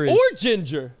Irish or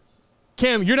ginger.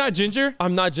 Cam, you're not ginger?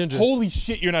 I'm not ginger. Holy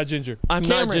shit, you're not ginger. I'm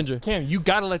not ginger. Cam, you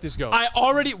gotta let this go.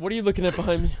 What are you looking at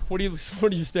behind me? What are you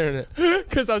staring at?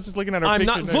 Because I was just looking at our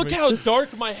picture. Look how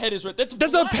dark my head is. Right. That's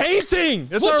a painting.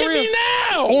 That's look at me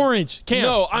now. Orange. Cam.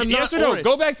 No, I'm not yes or no? orange.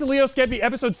 Go back to Leo Skeppy,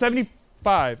 episode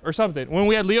 75 or something, when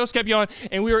we had Leo Skeppy on,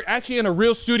 and we were actually in a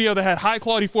real studio that had high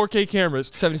quality 4K cameras.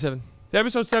 77.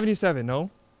 Episode 77. No,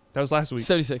 that was last week.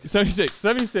 76.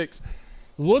 76.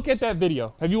 Look at that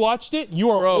video. Have you watched it?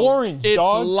 You are orange, it's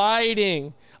dog. It's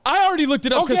lighting. I already looked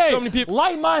it up because so many people.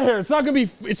 Light my hair. It's not gonna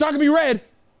be red.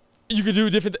 You could do a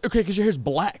different. Okay, because your hair's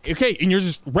black. Okay, and yours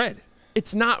is red.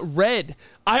 It's not red.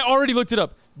 I already looked it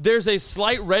up. There's a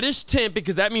slight reddish tint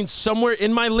because that means somewhere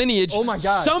in my lineage,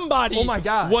 somebody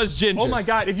was ginger. Oh my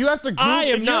God! If you have to,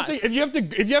 if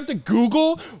you have to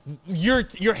Google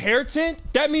your hair tint,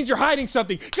 that means you're hiding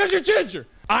something because you're ginger.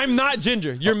 I'm not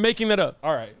ginger. You're making that up.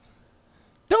 All right.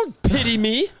 Don't pity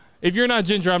me. If you're not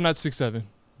ginger, I'm not 6'7".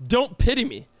 Don't pity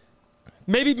me.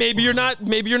 Maybe you're not.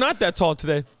 Maybe you're not that tall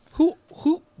today. Who?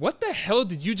 What the hell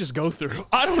did you just go through?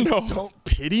 I don't know. Don't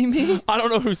pity me? I don't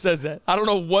know who says that. I don't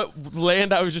know what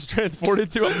land I was just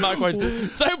transported to. I'm not quite.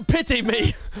 So pity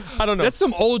me. I don't know. That's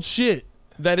some old shit.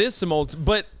 That is some old.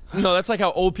 But no, that's like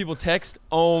how old people text.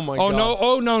 Oh my God. No.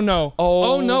 Oh no.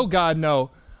 Oh no. God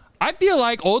no. I feel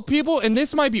like old people, and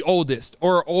this might be oldest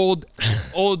or old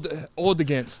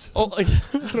against.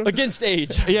 Against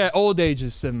age. Yeah, old age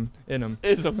is in them.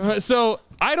 So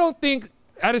I don't think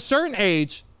at a certain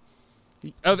age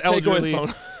of elderly,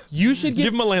 you should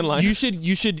give them a landline.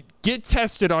 You should get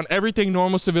tested on everything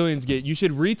normal civilians get. You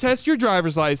should retest your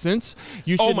driver's license.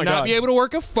 You should not be able to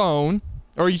work a phone,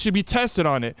 or you should be tested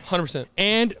on it. 100%.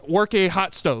 And work a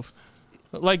hot stove.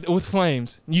 like with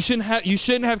flames. You shouldn't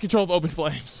have control of open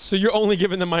flames. So you're only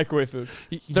giving them microwave food.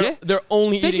 Yeah. They're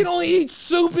only They eating. can only eat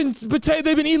soup and potato.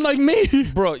 They've been eating like me.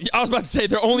 Bro, I was about to say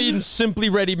they're only eating simply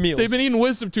ready meals. They've been eating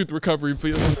wisdom tooth recovery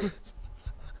foods.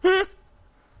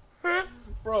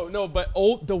 Bro, no, but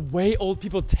the way old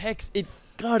people text,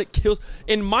 God, it kills.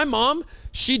 And my mom,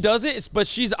 she does it,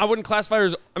 but I wouldn't classify her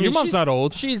as. I mean, Your mom's not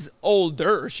old. She's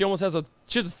older. She almost has a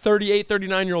 38,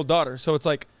 39-year-old daughter. So it's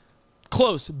like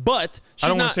close, but she's I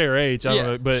don't not, want to say her age. I don't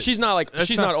know, but she's not like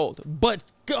she's not old. But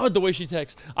God, the way she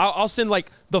texts, I'll send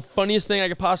like the funniest thing I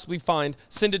could possibly find.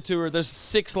 Send it to her. There's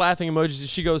 6 laughing emojis, and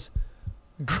she goes,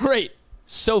 "Great,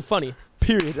 so funny."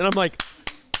 Period. And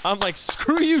I'm like,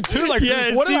 screw you too. Like,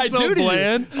 yeah, what did I so do to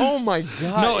bland. you? Oh my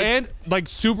God. No, and like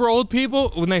super old people,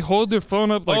 when they hold their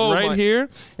phone up like here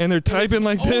and they're typing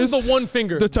like this. The one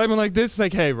finger. They're typing like this. It's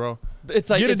like, hey, bro.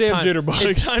 It's like, get a damn time. jitterbug.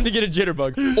 It's time to get a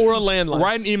jitterbug or a landline.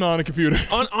 Write an email on a computer.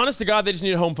 Honest to God, they just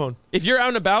need a home phone. If you're out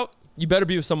and about, you better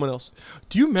be with someone else.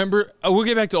 Do you remember? We'll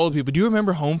get back to old people. Do you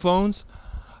remember home phones?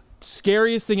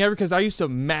 Scariest thing ever, because I used to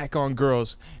mac on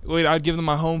girls. Wait, I'd give them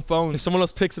my home phone. If someone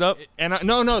else picks it up? And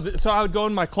so I would go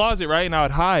in my closet, right, and I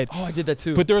would hide. Oh, I did that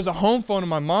too. But there was a home phone in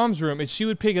my mom's room, and she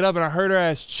would pick it up, and I heard her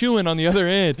ass chewing on the other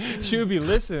end. She would be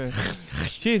listening.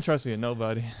 She didn't trust me with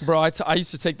nobody. Bro, I used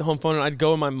to take the home phone, and I'd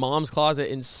go in my mom's closet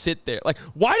and sit there. Like,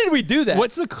 why did we do that?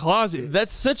 What's the closet?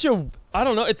 That's such a, I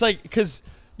don't know. It's like, because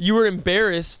you were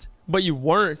embarrassed, but you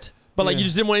weren't. But like, you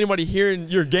just didn't want anybody hearing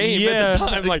your game at the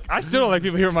time. Like, I still don't like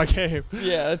people hearing my game.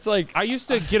 Yeah, it's like, I used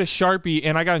to get a Sharpie,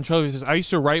 and I got in trouble because I used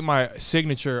to write my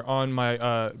signature on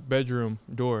my bedroom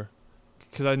door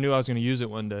because I knew I was going to use it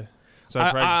one day. So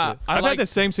I practiced it. I've had the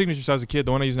same signature since I was a kid,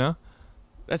 the one I use now.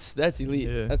 That's elite.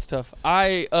 Yeah. That's tough.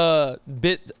 I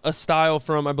bit a style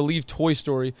from, I believe, Toy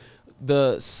Story.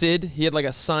 The Sid, he had like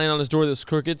a sign on his door that was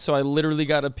crooked, so I literally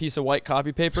got a piece of white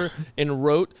copy paper and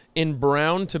wrote in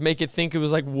brown to make it think it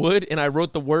was like wood, and I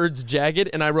wrote the words jagged,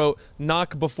 and I wrote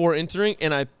knock before entering,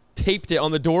 and I taped it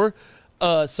on the door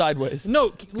sideways.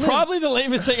 No, probably the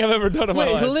lamest thing I've ever done in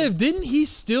my life. Wait, Liv, didn't he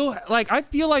still, like, I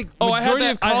feel like majority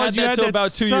of college I had that till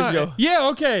about 2 years ago. Yeah,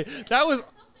 okay. That was...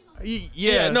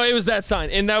 Yeah, no, it was that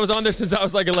sign, and that was on there since I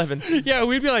was like 11. Yeah,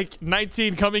 we'd be like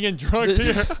 19 coming in drunk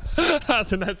here.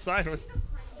 And that sign was...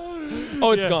 Oh,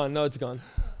 it's gone. No, it's gone.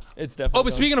 It's definitely Oh,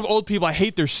 but speaking of old people, I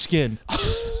hate their skin.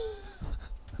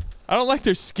 I don't like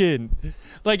their skin.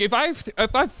 Like, if I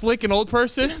flick an old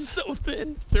person, it's so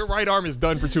thin. Their right arm is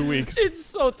done for 2 weeks. It's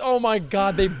so, oh my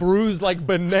God, they bruise like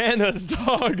bananas,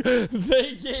 dog.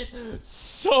 They get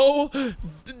so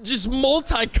just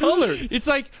multicolored. It's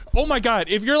like, oh my God,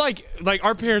 if you're like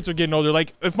our parents are getting older,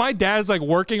 like if my dad's like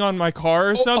working on my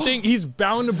car or something, he's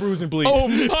bound to bruise and bleed. Oh,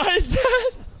 my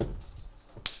dad.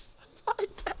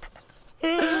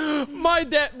 My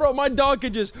dad, bro, my dog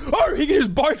could just, he can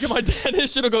just bark at my dad.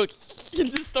 His shit'll go, he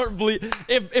can just start bleeding.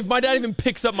 If my dad even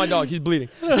picks up my dog, he's bleeding.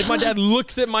 If my dad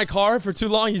looks at my car for too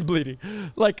long, he's bleeding.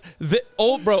 Like,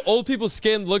 old people's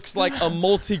skin looks like a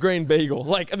multi-grain bagel.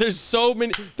 Like, there's so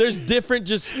many, there's different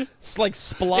just like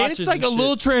splotches. And it's like a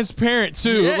little transparent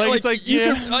too. Yeah, like it's like,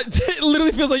 yeah. It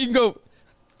literally feels like you can go,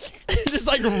 just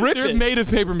like rip They're it. made of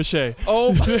paper mache.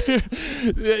 Oh,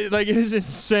 like it is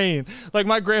insane. Like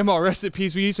my grandma, rest in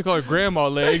peace. We used to call her grandma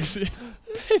legs.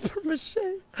 paper mache.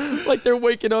 Like they're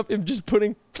waking up and just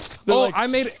putting. Oh, like, I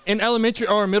made in elementary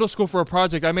or middle school for a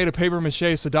project. I made a paper mache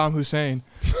Saddam Hussein.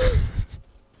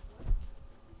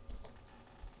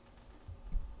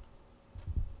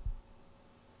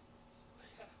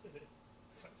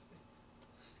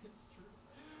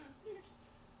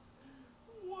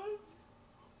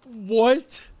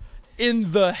 What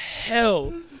in the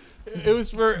hell? It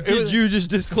was for. Did you just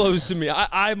disclose to me?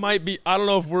 I might be. I don't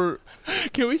know if we're.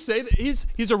 Can we say that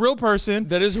he's a real person?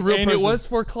 That is a real and person. it was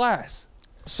for class.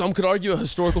 Some could argue a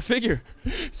historical figure.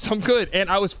 Some could, and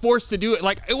I was forced to do it.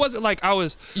 Like it wasn't like I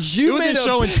was. You it made wasn't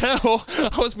show and tell.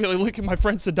 I was really look at my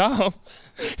friend Saddam.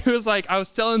 It was like I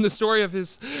was telling the story of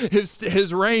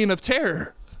his reign of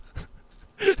terror.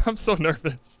 I'm so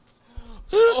nervous.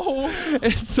 Oh,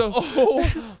 and so,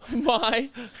 oh my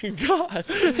God!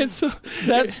 And so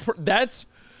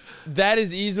that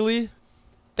is easily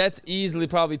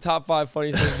probably top 5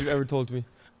 funniest things you've ever told me.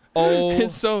 Oh,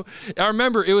 and so I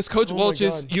remember it was Coach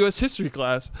Welch's God. U.S. history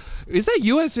class. Is that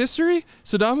U.S. history?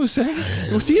 Saddam Hussein?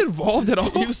 Was he involved at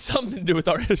all? He was something to do with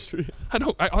our history.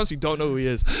 I honestly don't know who he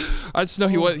is. I just know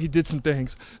he did some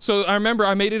things. So I remember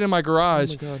I made it in my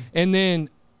garage, and then.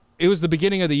 It was the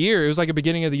beginning of the year. It was like a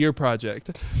beginning of the year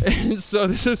project. And so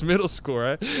this is middle school,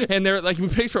 right? And they're like, we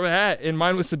picked from a hat, and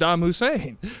mine was Saddam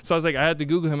Hussein. So I was like, I had to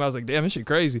Google him. I was like, damn, this shit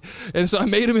crazy. And so I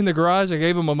made him in the garage. I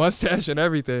gave him a mustache and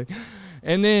everything.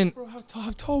 And then Bro,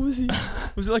 how tall was he?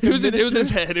 Was it like it was his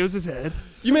head. It was his head.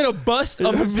 You made a bust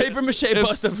of a paper mache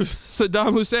bust of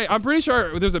Saddam Hussein. I'm pretty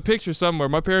sure there's a picture somewhere.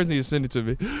 My parents need to send it to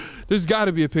me. There's got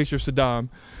to be a picture of Saddam.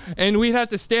 And we'd have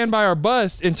to stand by our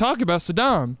bust and talk about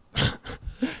Saddam.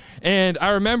 And I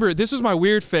remember this was my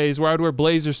weird phase where I'd wear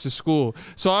blazers to school.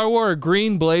 So I wore a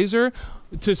green blazer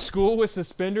to school with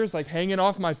suspenders like hanging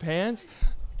off my pants.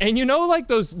 And you know, like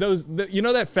you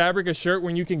know that fabric of shirt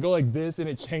when you can go like this and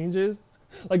it changes?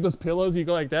 Like those pillows, you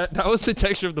go like that? That was the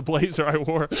texture of the blazer I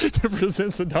wore to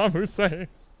present Saddam Hussein.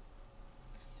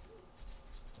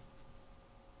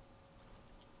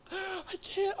 I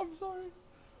can't, I'm sorry.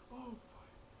 Oh,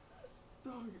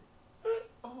 dog.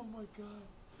 Oh my God.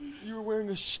 You were wearing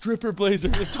a stripper blazer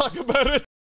to talk about it.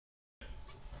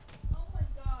 Oh my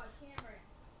God, Cameron.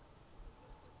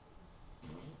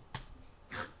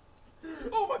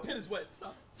 Oh, my pen is wet,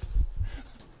 stop.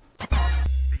 The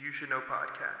You Should Know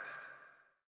podcast.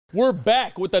 We're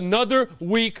back with another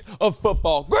week of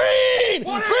football. Green!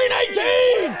 Green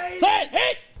 18! Set,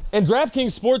 hit! And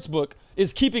DraftKings Sportsbook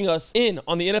is keeping us in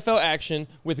on the NFL action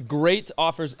with great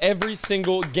offers every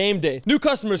single game day. New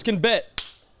customers can bet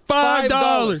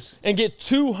 $5 and get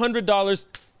 $200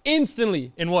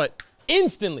 instantly. In what?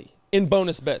 Instantly in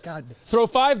bonus bets. God. Throw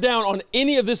 5 down on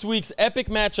any of this week's epic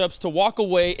matchups to walk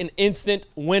away an instant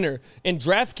winner. And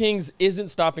DraftKings isn't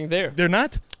stopping there. They're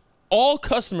not? All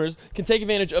customers can take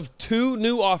advantage of 2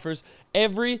 new offers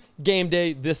every game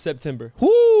day this September.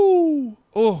 Woo!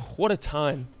 Oh, what a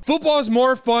time. Football's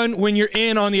more fun when you're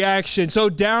in on the action. So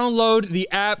download the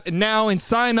app now and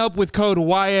sign up with code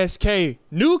YSK.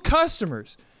 New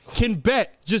customers can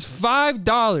bet just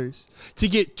 $5 to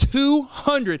get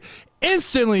 $200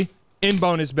 instantly in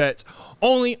bonus bets.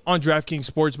 Only on DraftKings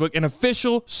Sportsbook, an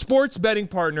official sports betting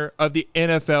partner of the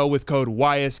NFL with code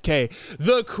YSK.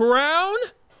 The crown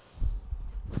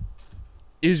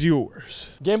is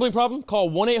yours. Gambling problem?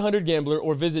 Call 1-800-GAMBLER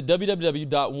or visit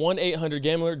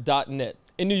www.1800gambler.net.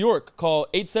 In New York, call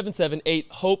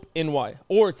 877-8-HOPE-NY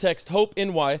or text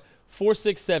HOPE-NY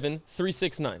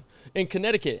 467-369. In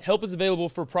Connecticut, help is available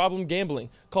for problem gambling.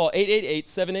 Call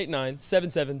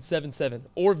 888-789-7777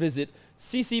 or visit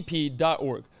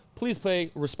ccp.org. Please play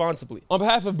responsibly. On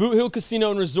behalf of Boot Hill Casino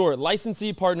and Resort,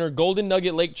 licensee partner Golden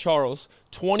Nugget Lake Charles,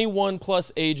 21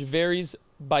 plus age varies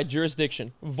by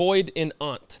jurisdiction. Void in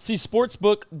aunt. See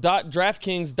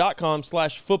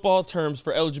sportsbook.draftkings.com/football terms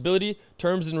for eligibility,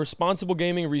 terms, and responsible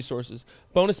gaming resources.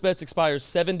 Bonus bets expires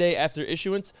 7 days after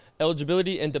issuance.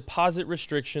 Eligibility and deposit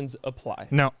restrictions apply.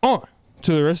 Now on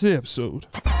to the rest of the episode.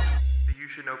 The You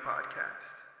Should Know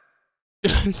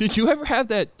podcast. Did you ever have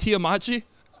that Tiamachi?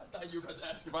 I thought you were about to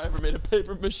ask if I ever made a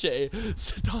paper mache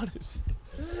Sadonis.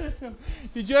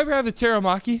 Did you ever have the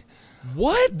Taramaki?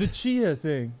 What? The chia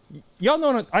thing. Y'all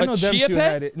know, I know them chia two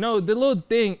pet? had it. No, the little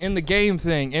thing in the game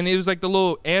thing. And it was like the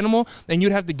little animal, and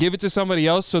you'd have to give it to somebody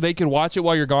else so they could watch it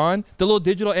while you're gone. The little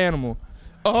digital animal.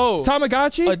 Oh.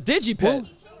 Tamagotchi? A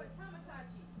digipet. The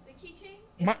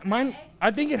keychain? Mine,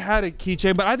 I think it had a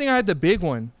keychain, but I think I had the big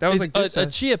one. That was like this a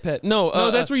size. chia pet. No,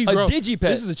 No, that's where you grow. A digipet.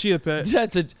 This is a chia pet.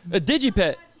 That's a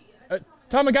digipet.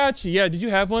 Tamagotchi, yeah. Did you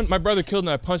have one? My brother killed him.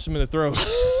 I punched him in the throat.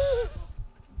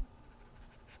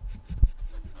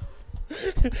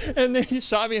 And then he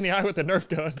shot me in the eye with a Nerf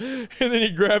gun. And then he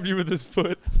grabbed you with his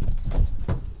foot.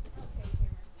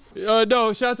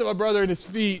 No, shout out to my brother and his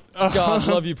feet. God,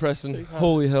 love you, Preston.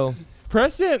 Holy hell.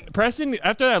 Preston,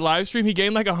 after that live stream, he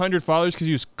gained like 100 followers because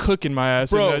he was cooking my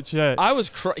ass in Bro, that chat.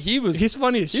 He's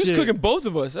funny as shit. He was cooking both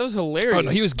of us. That was hilarious. Oh,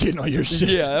 no, he was getting all your shit.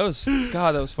 Yeah, that was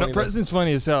funny. No, Preston's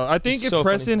funny as hell. I think if so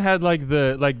Preston had like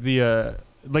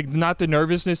not the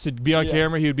nervousness to be on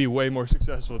camera, he would be way more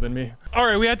successful than me. All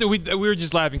right, we were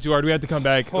just laughing too hard. We had to come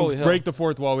back. Holy hell. Break the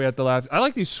fourth wall. We had to laugh. I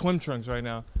like these swim trunks right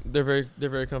now. They're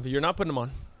very comfy. You're not putting them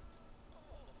on.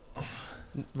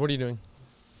 What are you doing?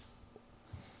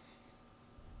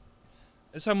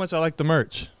 That's how much I like the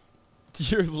merch.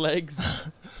 Your legs.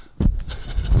 I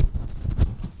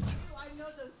know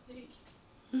those stink.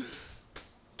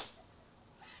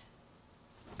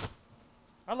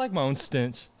 I like my own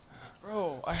stench.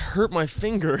 Bro, I hurt my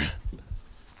finger.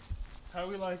 How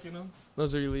we liking them?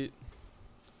 Those are elite.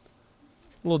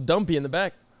 A little dumpy in the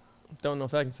back. Don't know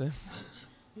if I can say.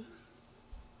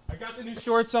 I got the new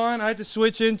shorts on. I had to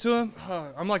switch into them.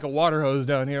 I'm like a water hose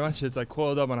down here. My shit's like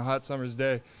coiled up on a hot summer's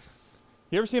day.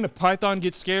 You ever seen a python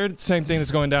get scared? Same thing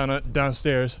that's going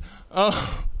downstairs.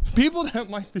 People that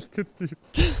might be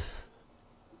confused.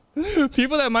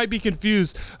 People that might be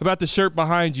confused about the shirt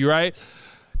behind you, right?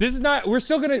 This is not. The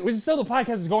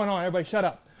podcast is going on. Everybody, shut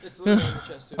up. It's literally on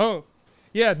the chest too. Oh,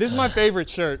 Yeah, this is my favorite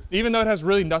shirt. Even though it has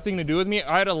really nothing to do with me,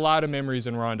 I had a lot of memories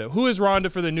in Ronda. Who is Ronda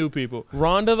for the new people?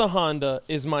 Ronda the Honda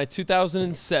is my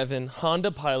 2007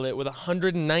 Honda Pilot with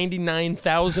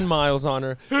 199,000 miles on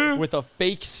her, with a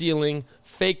fake ceiling,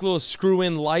 fake little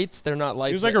screw-in lights. They're not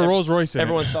lights. It was like a Rolls Royce.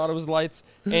 Everyone thought it was lights.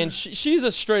 And she's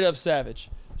a straight-up savage.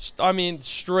 I mean,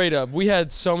 straight up. We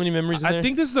had so many memories in there. I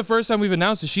think this is the first time we've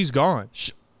announced that she's gone.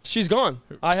 She's gone.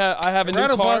 I have a new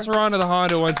Round of car. applause for Ronda the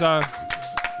Honda one time.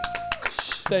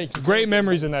 Thank you. Great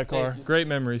memories in that car. Great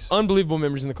memories. Unbelievable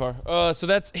memories in the car. So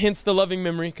that's hence the loving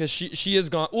memory, because she is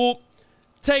gone. Well,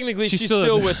 technically she's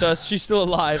still with us. She's still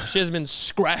alive. She hasn't been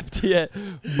scrapped yet,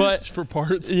 but For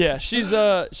parts. yeah, she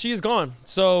is gone.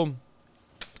 So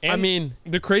And I mean,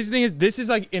 the crazy thing is, this is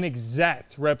like an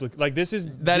exact replica. Like this is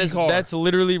that's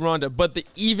literally Ronda. But the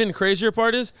even crazier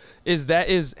part is that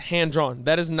is hand drawn.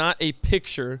 That is not a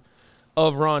picture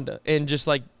of Ronda and just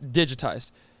like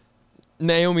digitized.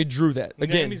 Naomi drew that.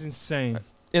 Again, Naomi's insane.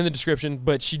 in the description,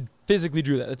 but she physically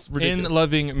drew that. It's ridiculous. In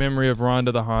loving memory of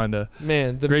Ronda the Honda.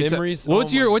 Man, the Great memories.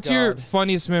 What's oh what's my your God.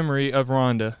 funniest memory of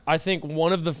Ronda? I think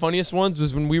one of the funniest ones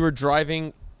was when we were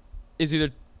driving, is either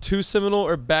to Seminole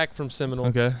or back from Seminole,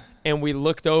 Okay. and we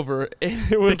looked over,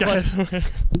 and it was like,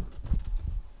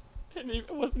 and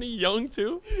wasn't he young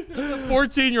too?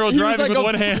 14-year-old He was driving like with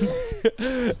one hand.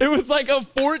 It was like a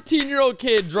 14-year-old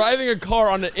kid driving a car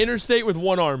on an interstate with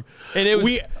one arm, and it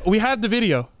was. We have the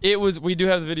video. We do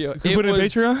have the video. Can you put it in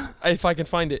Patreon? If I can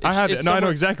find it. I have it. No, I know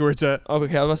exactly where it's at.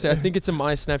 Okay, I was about to say, I think it's in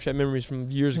my Snapchat memories from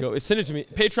years ago. Send it to me.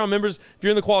 Patreon members, if you're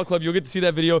in the Qual Club, you'll get to see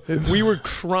that video. We were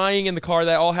crying in the car.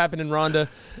 That all happened in Ronda.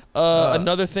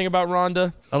 Another thing about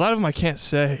Ronda, A lot of them I can't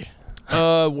say.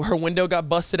 her window got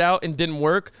busted out and didn't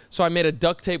work, so I made a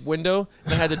duct tape window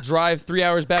and I had to drive 3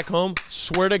 hours back home.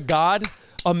 Swear to God,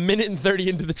 a minute and 30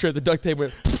 into the trip, the duct tape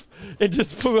went, it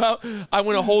just flew out. I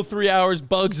went a whole 3 hours,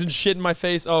 bugs and shit in my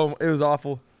face. Oh, it was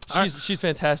awful. She's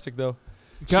fantastic though.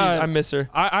 God, I miss her.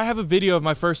 I have a video of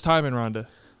my first time in Ronda.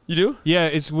 You do? Yeah,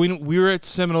 it's when we were at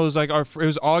Seminole. It was like it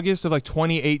was August of like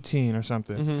 2018 or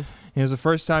something. Mm-hmm. And it was the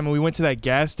first time, and we went to that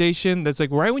gas station. That's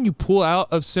like right when you pull out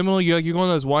of Seminole, you're going on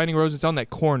those winding roads. It's on that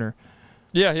corner.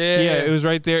 Yeah. It was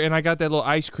right there, and I got that little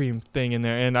ice cream thing in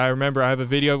there. And I remember I have a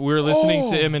video. We were listening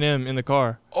to Eminem in the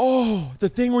car. Oh, the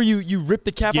thing where you rip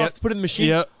the cap off to put it in the machine?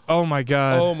 Yep. Oh my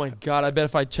God. Oh my God. I bet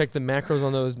if I checked the macros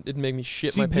on those, it'd make me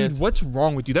shit See, my pants. dude, what's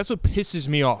wrong with you? That's what pisses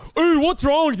me off. Ooh, what's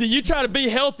wrong with you? You try to be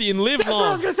healthy and live That's what I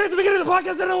long. was gonna say at the beginning of the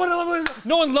podcast. I don't want to.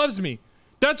 No one loves me.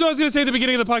 That's what I was gonna say at the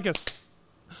beginning of the podcast.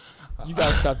 You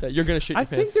gotta stop that. You're gonna shit your I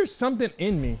pants. think there's something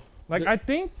in me. Like I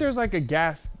think there's like a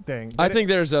gas thing. I think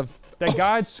there's a. that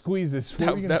God squeezes.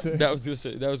 What were you gonna say? That was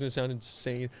gonna sound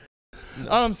insane.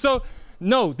 So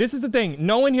no, this is the thing.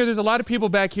 No one here. There's a lot of people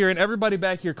back here, and everybody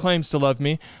back here claims to love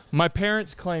me. My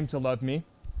parents claim to love me.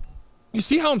 You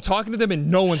see how I'm talking to them, and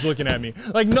no one's looking at me.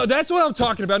 Like no, that's what I'm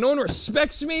talking about. No one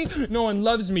respects me. No one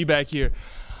loves me back here.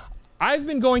 I've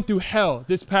been going through hell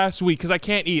this past week because I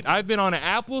can't eat. I've been on an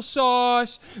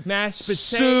applesauce, mashed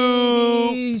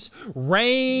potatoes,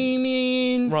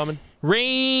 ramen,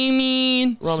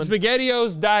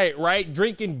 SpaghettiOs diet, right?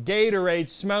 Drinking Gatorade,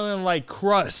 smelling like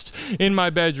crust in my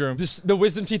bedroom. The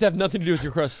wisdom teeth have nothing to do with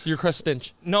your crust. Your crust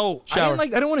stench. No, Shower. I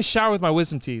don't want to shower with my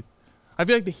wisdom teeth. I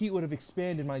feel like the heat would have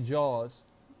expanded my jaws.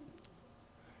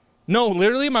 No,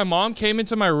 literally, my mom came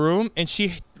into my room and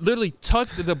she literally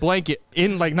tucked the blanket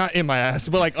in, like, not in my ass,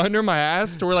 but like under my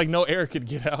ass to where like no air could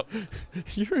get out.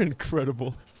 You're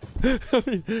incredible. I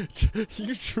mean,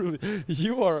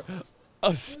 you are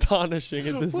astonishing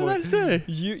at this point. What did I say?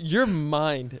 Your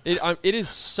mind, it is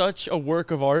such a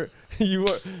work of art.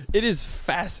 It is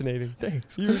fascinating.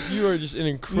 Thanks. You are just an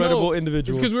incredible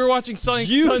individual. It's because we were watching Sunny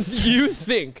You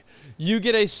think you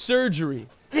get a surgery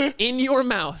in your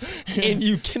mouth and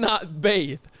you cannot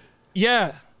bathe?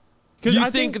 Yeah.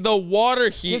 You think the water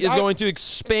heat is going to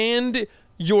expand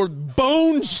your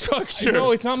bone structure?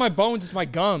 No, it's not my bones, it's my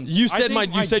gums. You said my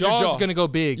your jaw is gonna go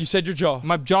big. You said your jaw.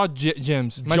 My jaw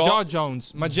Jims. My jaw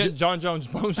Jones. My John Jones.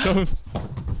 Bone Jones.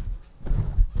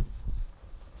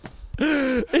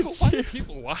 Why do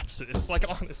people watch this? Like,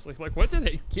 honestly, like, what do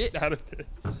they get out of this?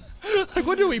 Like,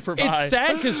 what do we provide? It's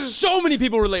sad because so many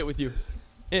people relate with you.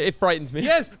 It frightens me.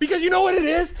 Yes, because you know what it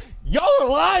is? Y'all are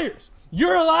liars.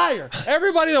 You're a liar.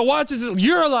 Everybody that watches this,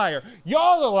 you're a liar.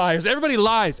 Y'all are liars. Everybody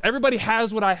lies. Everybody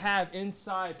has what I have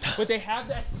inside, but they have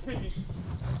that thing.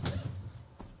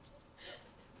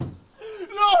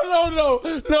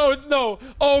 No.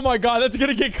 Oh my God, that's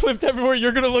gonna get clipped everywhere.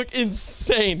 You're gonna look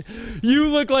insane. You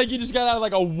look like you just got out of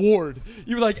like a ward.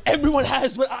 You're like, everyone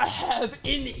has what I have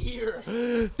in here.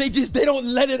 They don't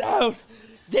let it out.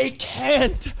 They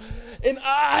can't. And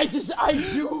I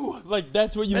do. Like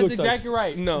that's what you That's looked exactly like.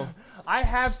 right. No. I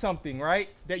have something, right,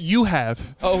 that you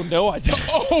have. Oh, no, I don't.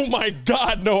 Oh, my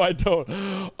God, no, I don't.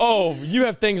 Oh, you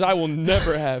have things I will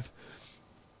never have.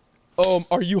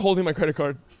 Are you holding my credit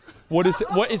card? What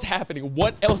is happening?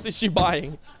 What else is she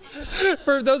buying?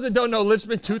 For those that don't know, Lyft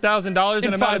spent $2,000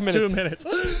 in a matter of 2 minutes.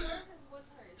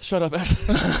 Shut up, Ash. Shut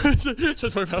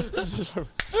the fuck up.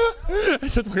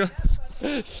 Shut the fuck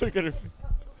up. Look at her.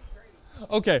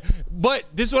 Okay, but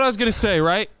this is what I was gonna say,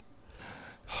 right?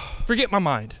 Forget my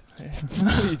mind.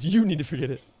 Please, you need to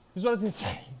forget it. This is what I was gonna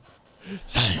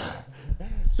say.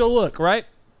 So look, right?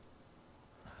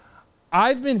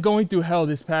 I've been going through hell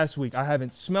this past week. I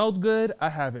haven't smelled good. I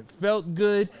haven't felt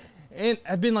good. And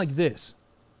I've been like this.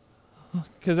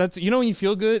 Because that's, you know when you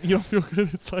feel good, you don't feel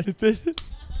good. It's like this.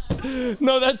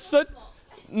 No, that's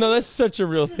such a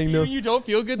real thing, though. When you don't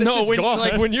feel good, that No, shit's when, gone.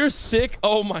 like when you're sick,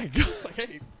 oh my God. Like,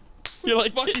 hey, You're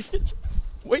like,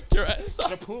 wake your ass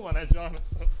got a up. pool on that, John.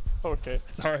 So. Okay.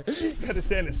 Sorry. Got to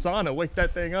stay in the sauna, wake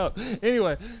that thing up.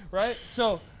 Anyway, right?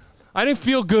 So I didn't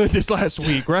feel good this last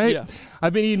week, right? Yeah.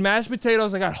 I've been eating mashed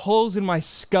potatoes. I got holes in my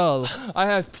skull. I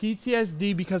have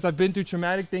PTSD because I've been through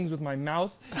traumatic things with my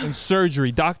mouth and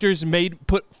surgery. Doctors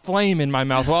put flame in my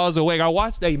mouth while I was awake. I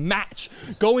watched a match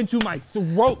go into my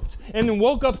throat and then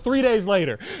woke up 3 days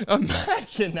later.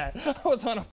 Imagine that. I was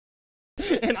on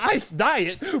an ice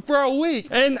diet for a week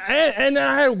and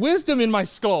I had wisdom in my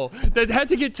skull that had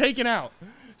to get taken out.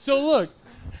 So look,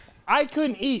 I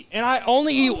couldn't eat, and I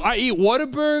eat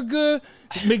Whataburger,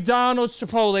 McDonald's,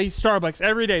 Chipotle, Starbucks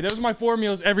every day. Those are my 4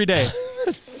 meals every day.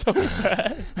 That's so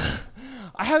bad.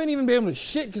 I haven't even been able to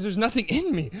shit because there's nothing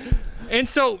in me. And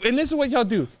this is what y'all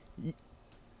do.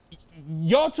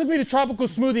 Y'all took me to Tropical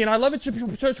Smoothie, and I love it.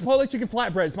 Chipotle chicken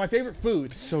flatbread. It's my favorite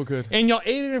food. So good. And y'all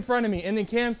ate it in front of me, and then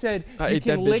Cam said, I you ate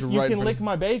that can bitch lick, you right in can front lick of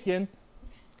my bacon.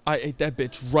 I ate that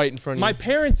bitch right in front of My you.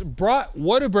 parents brought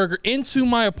Whataburger into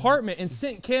my apartment and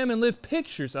sent Cam and Liv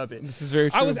pictures of it. This is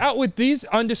very true. I was out with these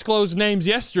undisclosed names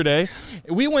yesterday.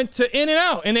 We went to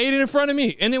In-N-Out and they ate it in front of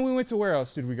me. And then we went to where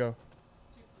else did we go?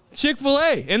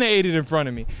 Chick-fil-A, and they ate it in front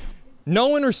of me. No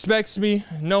one respects me.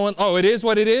 No one. Oh, it is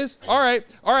what it is. All right.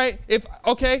 If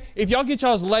y'all get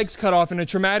y'all's legs cut off in a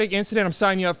traumatic incident, I'm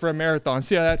signing you up for a marathon.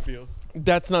 See how that feels.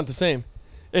 That's not the same.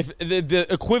 If the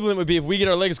equivalent would be if we get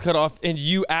our legs cut off and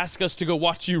you ask us to go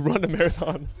watch you run a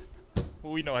marathon.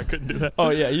 Well, we know I couldn't do that. Oh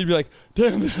yeah, you'd be like,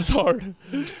 damn, this is hard.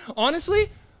 Honestly,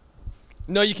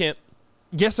 No, you can't.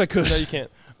 yes, I could. No, you can't.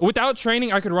 Without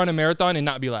training, I could run a marathon and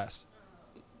not be last.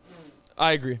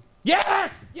 I agree.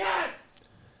 Yes.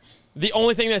 The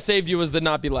only thing that saved you was the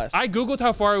not be last. I googled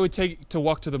how far it would take to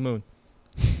walk to the moon.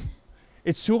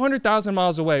 It's 200,000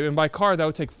 miles away, and by car that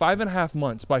would take 5.5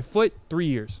 months. By foot, 3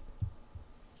 years.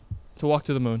 To walk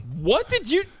to the moon. What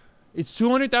did you? It's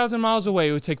 200,000 miles away.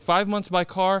 It would take 5 months by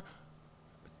car,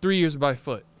 3 years by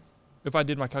foot, if I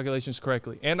did my calculations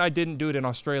correctly. And I didn't do it in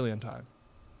Australian time.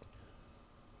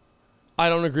 I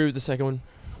don't agree with the second one.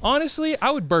 Honestly, I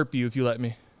would burp you if you let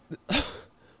me.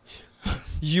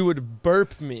 You would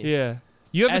burp me. Yeah.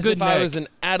 You have As a good if neck. I was an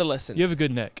adolescent. You have a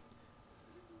good neck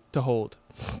to hold.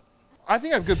 I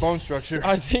think I have good bone structure.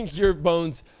 I think your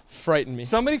bones frighten me.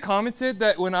 Somebody commented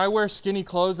that when I wear skinny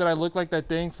clothes that I look like that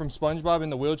thing from SpongeBob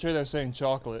in the wheelchair that was saying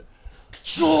chocolate.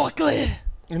 Chocolate.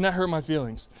 And that hurt my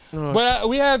feelings. Oh, But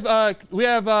we have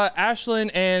Ashlyn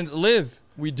and Liv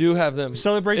we do have them.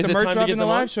 celebrate Is the it merch time to drop get in the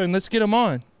them on? live show, and let's get them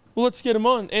on. Well, let's get them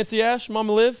on. Auntie Ash,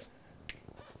 Mama Liv.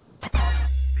 The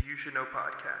You Should Know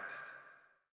podcast.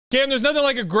 Cam, there's nothing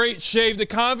like a great shave. The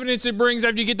confidence it brings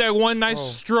after you get that one nice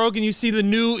stroke and you see the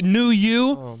new you.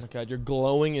 Oh my God, you're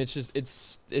glowing. It's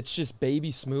just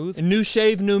baby smooth. A new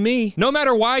shave, new me. No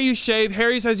matter why you shave,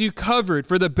 Harry's has you covered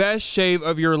for the best shave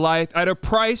of your life at a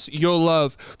price you'll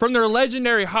love. From their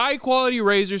legendary high-quality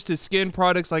razors to skin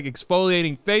products like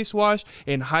exfoliating face wash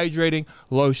and hydrating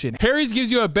lotion, Harry's gives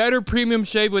you a better premium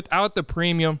shave without the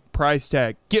premium price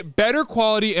tag. Get better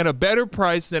quality and a better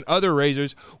price than other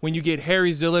razors when you get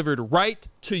Harry's delivered right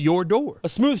to your door. A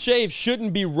smooth shave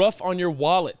shouldn't be rough on your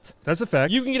wallet. That's a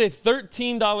fact. You can get a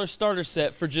 $13 starter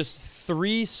set for just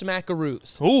 3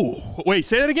 smackaroos. Ooh, wait,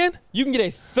 say that again? You can get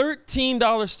a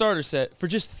 $13 starter set for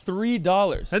just $3.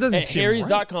 That doesn't at seem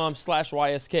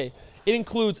harrys.com/YSK. It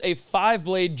includes a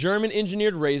 5-blade German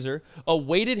engineered razor, a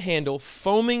weighted handle,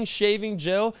 foaming shaving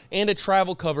gel, and a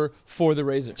travel cover for the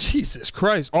razor. Jesus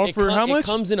Christ. All for how much? It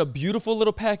comes in a beautiful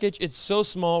little package. It's so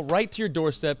small, right to your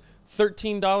doorstep.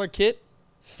 $13 kit.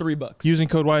 $3. Using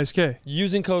code YSK.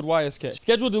 Using code YSK.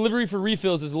 Scheduled delivery for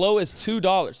refills as low as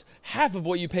 $2, half of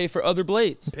what you pay for other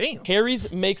blades. Damn.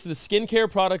 Harry's makes the skincare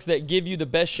products that give you the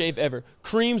best shave ever.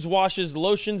 Creams, washes,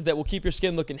 lotions that will keep your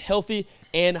skin looking healthy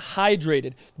and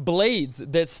hydrated. Blades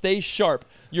that stay sharp.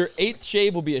 Your 8th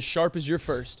shave will be as sharp as your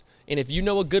first. And if you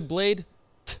know a good blade,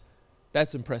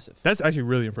 that's impressive. That's actually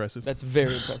really impressive. That's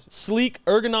very impressive. Sleek,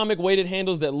 ergonomic weighted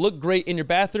handles that look great in your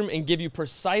bathroom and give you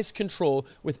precise control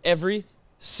with every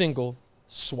single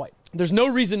swipe. There's no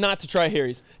reason not to try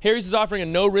Harry's. Harry's is offering a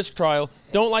no-risk trial.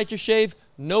 Don't like your shave?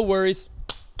 No worries.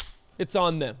 It's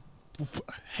on them.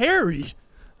 Harry.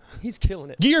 He's killing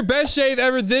it. Get your best shave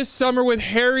ever this summer with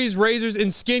Harry's razors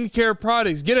and skincare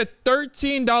products. Get a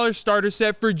 $13 starter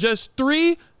set for just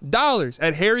 $3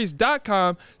 at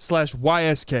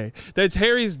harrys.com/YSK. That's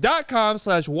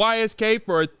harrys.com/YSK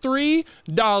for a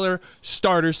 $3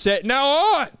 starter set. Now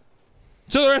on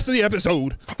to the rest of the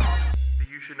episode. The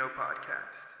You Should Know podcast.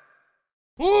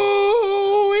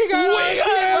 Ooh, we got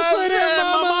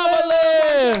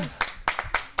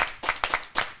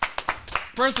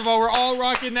First of all, we're all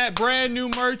rocking that brand new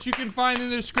merch you can find in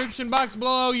the description box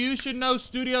below.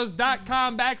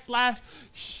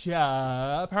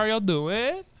 YouShouldKnowStudios.com/shop. How are y'all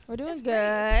doing? We're doing It's good.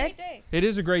 great. It's a great day. It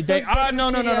is a great day. Feels good in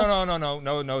No, the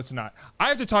no, it's not. I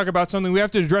have to talk about something. We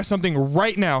have to address something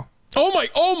right now.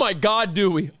 Oh my God,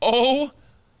 do we? Oh.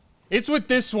 It's with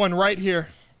this one right here.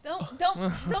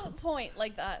 Don't point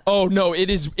like that. Oh no, it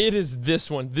is this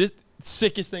one. This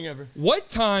sickest thing ever. What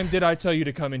time did I tell you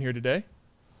to come in here today?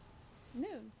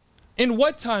 Noon. And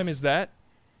what time is that?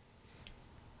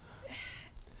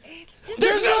 It's different.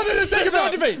 There's nothing to think There's no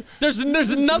about. debate. There's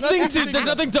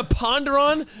nothing to ponder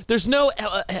on. There's no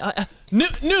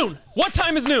noon. What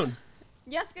time is noon?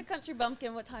 You ask a country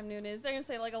bumpkin what time noon is. They're gonna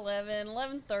say like 11,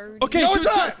 11:30. Okay, No, it's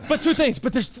not. but two things.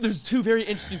 But there's two very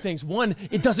interesting things. One,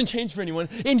 it doesn't change for anyone,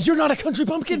 and you're not a country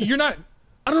bumpkin. You're not.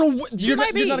 I don't know what you're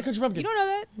might not. You're be. not a country bumpkin. You don't know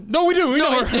that? No, we do. We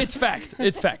know No, her. it's fact.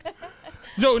 It's fact.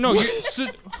 No. Okay,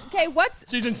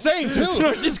 She's insane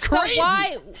too. She's so crazy.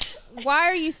 why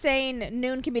are you saying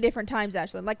noon can be different times,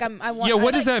 Ashlyn? Like I want. Yeah,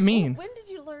 what does that mean? When did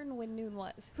you learn when noon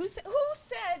was? Who said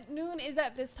noon is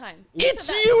at this time? Who It's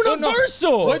said that?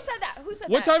 universal. Who said that? Who said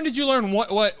What that? time did you learn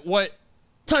what?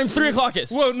 Time 3 o'clock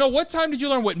is? Well, no. What time did you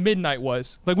learn what midnight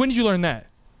was? Like, when did you learn that?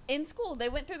 In school, they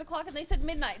went through the clock and they said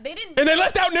midnight. They didn't. And they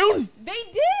left out noon. They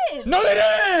did. No, they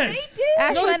didn't. They did.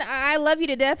 Ashlyn, I love you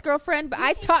to death, girlfriend, but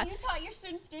You taught your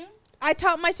students noon. I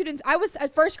taught my students. I was a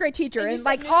first grade teacher, And you and said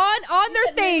like noon? on You their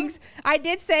said things, I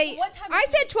did say. What time I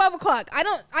is said noon? 12 o'clock. I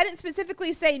didn't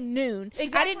specifically say noon. I didn't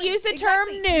Exactly, use the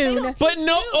exactly. term They noon. don't But teach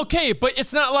no, noon. okay, but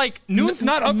it's not like Noon's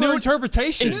not up for noon-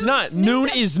 interpretation. It's not. Noon Noon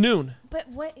does- is noon. But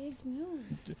what is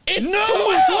noon? It's No,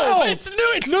 12. 12. It's noon.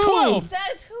 It's Noon. 12.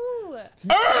 Says who?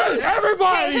 Earth,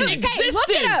 everybody. Okay, look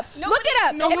it up. Existence. Look it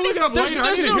up. No, If look it- it up There's later. I no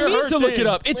need to hear her need to look thing. it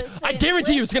up. It's. I Listen,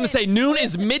 guarantee you, it's gonna say noon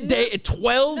is midday at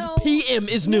 12 No. p.m.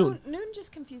 is noon. Noon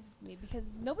just confuses me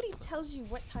because nobody tells you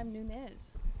what time noon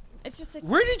is. It's just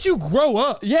Where did you grow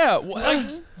up? Yeah.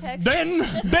 text.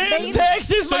 Ben.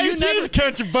 Texas, So you never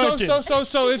catch a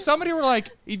So if somebody were like,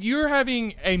 if you're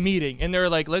having a meeting and they're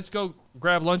like, let's go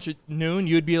grab lunch at noon,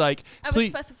 you'd be like, I would please.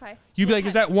 specify. You'd be like,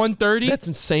 is that 1:30? That's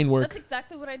insane work. That's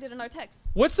exactly what I did in our text.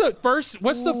 What's the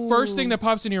first thing that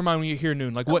pops into your mind when you hear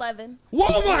noon? Like what? 11. Whoa,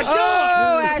 my Oh,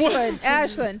 God!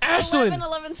 Ashlyn. Ashlyn,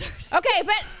 11:30. Okay,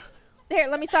 but here,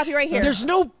 let me stop you right here. there's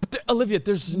no Olivia.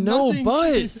 There's no Nothing.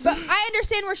 buts. But I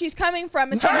understand where she's coming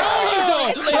from. As far No, you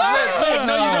as- don't. Liv,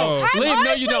 no, you don't. I'm Liv, no,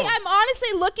 honestly, you don't. I'm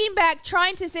honestly looking back,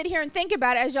 trying to sit here and think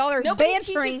about it as y'all are Nobody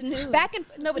bantering teaches noon. back and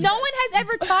Nobody no does. one has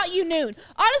ever taught you noon.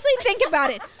 Honestly, think about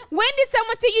it. When did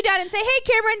someone sit you down and say, "Hey,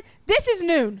 Cameron, this is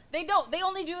noon"? They don't. They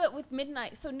only do it with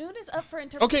midnight. So noon is up for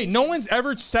interpretation. Okay, no one's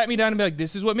ever sat me down and be like,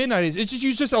 this is what midnight is. It's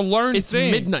just a learned It's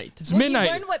thing. midnight. It's Well, midnight.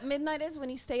 You learn what midnight is when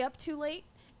you stay up too late,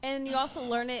 and you also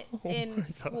learn it in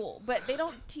school. But they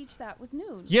don't teach that with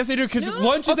noon. Yes, they do, because Noon?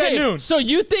 lunch is at noon. So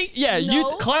you think? Yeah,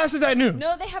 No. Class is at noon.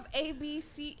 No, they have A, B,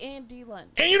 C, and D lunch.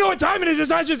 And you know what time it is. It's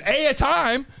not just A at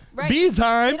time. Right. B They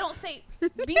time. don't say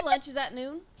B lunch is at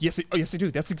noon. Yes, yes, they do.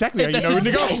 That's exactly how you That's know when to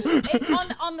insane. go.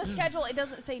 On the schedule, it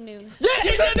doesn't say noon. Yes,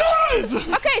 it does.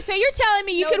 Okay, so you're telling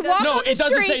me you No, could it walk doesn't. No, on the it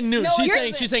doesn't street. say noon. No, she's it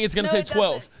saying doesn't. it's gonna No, say it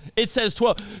 12. doesn't. It says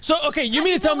 12. So okay, you How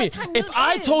mean do to tell you know me what time if noon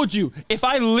I is? told you, if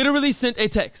I literally sent a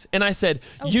text and I said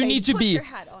you Okay, need to put be, your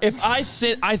hat on. if I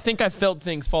sent, I think I felt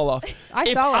things fall off. I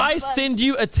if saw it. I send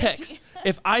you a text,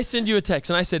 if I send you a text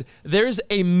and I said there's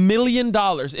 $1 million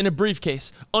in a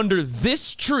briefcase under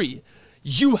this tree.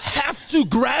 You have to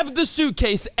grab the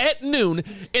suitcase at noon,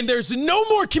 and there's no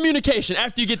more communication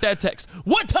after you get that text.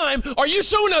 What time are you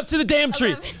showing up to the damn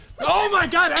tree? 11. Oh my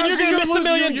God! And you're gonna miss $1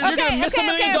 million. You're gonna miss $1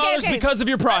 million because of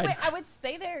your pride. I would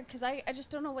stay there because I just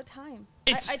don't know what time.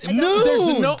 It's I don't- noon.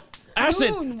 There's no. Ashlyn,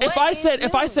 Noon. if What I is said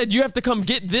noon? you have to come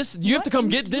get this, you have to come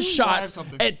get this I have shot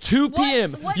something. at 2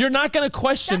 p.m. What? You're not gonna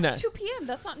question That's that. 2 p.m.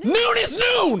 That's not noon. Noon is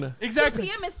noon. Exactly.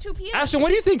 2 p.m. is 2 p.m. Ashton, what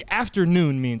do you think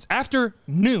afternoon means?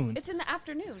 Afternoon. It's in the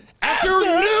afternoon.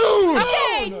 Afternoon.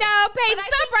 Okay, no, Peyton,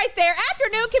 stop right there.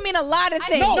 Afternoon can mean a lot of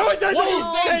things. No, it doesn't. What He's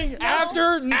he's saying No.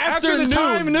 after the Afternoon.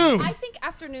 time noon. I think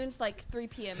afternoon's like 3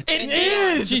 p.m. It And-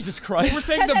 is. Jesus Christ. We're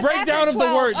saying the That's breakdown after of the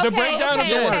 12. word. The Okay, breakdown of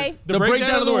the okay, word. okay. The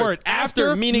breakdown of the word.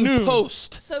 After meaning noon.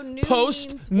 post. So noon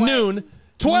Post means what? noon.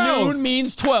 12. Noon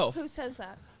means 12. Who says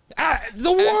that?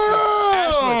 The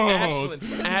world.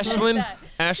 Ashlyn.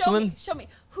 Ashlyn. Show me.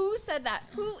 Who said that?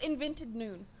 Who invented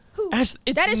noon? Who? It's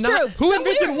That is not, true. Who So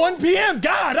invented weird. 1 p.m.?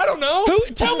 God, I don't know.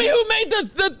 Tell me who made The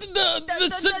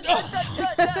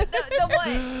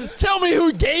what? Tell me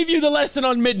who gave you the lesson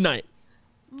on midnight.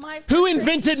 My Who first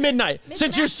invented teacher. midnight? Miss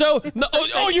Since you're Mackey.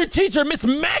 so your teacher, Miss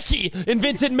Mackey,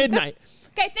 invented midnight.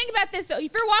 Okay, think about this though.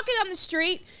 If you're walking on the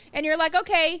street and you're like,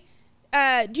 okay,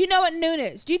 do you know what noon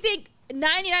is? Do you think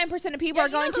 99% of people Yeah, are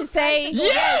you know going who to say said it?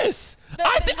 Yes! The-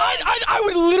 I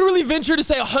would literally venture to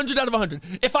say 100 out of 100.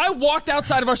 If I walked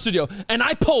outside of our studio and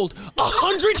I polled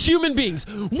 100 human beings,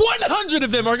 100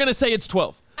 of them are going to say it's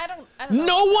 12. I don't know.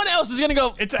 No one else is going to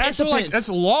go, It's it actually like depends.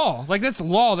 that's law. Like that's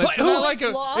law. That's Who- not like a.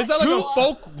 law? It's not like Who- a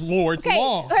folklore. It's Okay,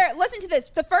 law. here, listen to this.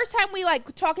 The first time we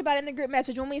like talked about it in the group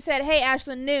message when we said, "Hey,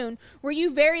 Ashlyn, noon," were you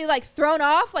very like thrown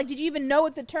off? Like, did you even know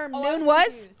what the term Oh, I noon was?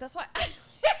 confused. That's why.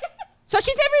 So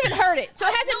she's never even heard it. So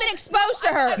it hasn't been exposed to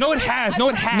her. No, it has. No,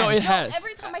 it has. No, it has.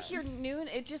 Every time I hear noon,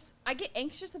 I get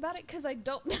anxious about it because I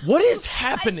don't know. What is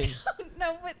happening? I don't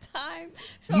know what time.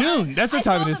 So Noon, that's what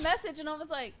time it I is. saw the message and I was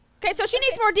like, Okay, so she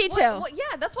needs more detail. yeah,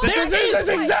 that's why. There I is- That's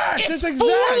exact. It's That's 4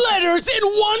 exact. letters in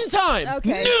one time.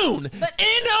 Okay. Noon. But-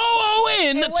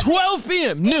 N-O-O-N, It wasn't- 12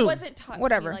 p.m. It Noon. wasn't taught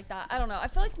Whatever. to me like that. I don't know. I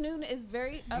feel like noon is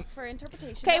very up for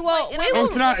interpretation. Okay, That's well, why in we our will- Oh,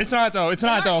 it's not. It's not though. It's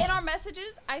not though. In our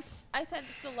messages, I said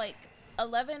so like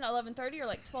 11, 11:30 or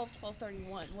like 12,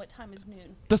 12:31. What time is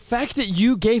noon? The fact that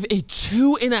you gave a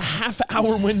 2.5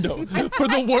 hour window for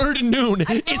the word noon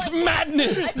is like-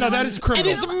 madness. No, that is It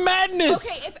criminal. is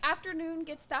madness. Okay, if afternoon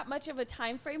gets that much of a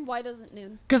time frame, why doesn't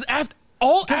noon? Because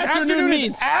all afternoon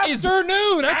means is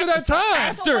afternoon. After that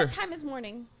time. So After. what time is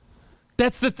morning?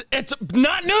 it's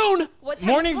not noon. What time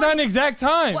Morning's is not an morning? exact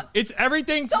time. What? It's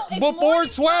everything So if before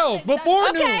morning's 12. not an exact- Before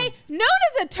Okay, noon. noon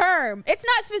is a term. It's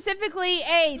not specifically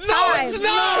a time. No, it's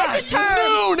not. It's a term.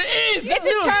 Noon is It's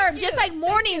noon. a term, just like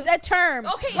morning's a term.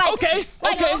 Okay, Like, Okay,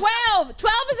 Like okay. 12.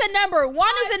 12 is a number. 1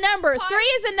 is a number. Pause. 3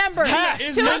 is a number. Half. 2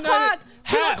 Is midnight- o'clock.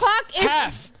 2 o'clock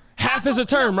is half is a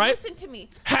term, no, right? Listen to me.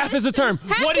 Half is a term. Listen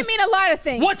to half What can is- mean a lot of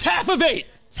things. What's half of 8?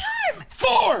 Time.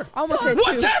 4. Almost said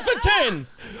What's 2. half of 10?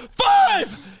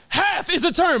 5. Half is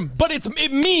a term, but it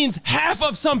means half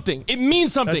of something. It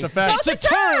means something. That's a fact. So It's it's a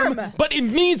term. but it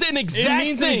means an exact It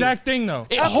means thing. an exact thing though.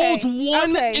 It Okay, holds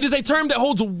one. okay. It is a term that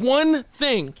holds one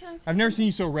thing. Can I say I've never seen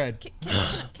you so red.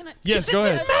 Can I? Yes, This go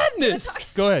is ahead. madness.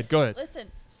 Go ahead. Go ahead. Listen.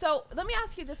 So let me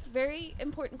ask you this very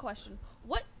important question.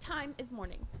 What time is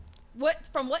morning?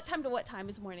 From what time to what time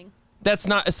is morning? That's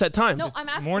not a set time. No, I'm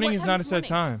asking. Morning what is time not a set morning?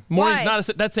 time. Morning's Why? not a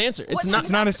set. That's the answer. What It's time not.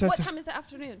 is not a after- set What time. time is the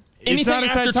afternoon? Anything It's not a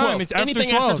after set 12. time. It's after Anything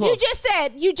 12. after 12.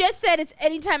 You just said it's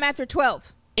anytime after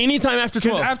 12. Anytime after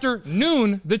Because 12. after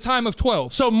noon, the time of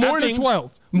 12. So morning. After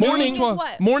 12. Morning. Noon, 12.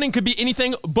 What? Morning could be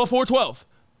anything before 12.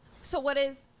 So what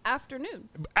is afternoon?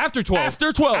 After 12.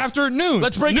 After 12. Afternoon.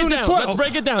 Let's break noon it is down. 12. Let's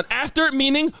break it down. After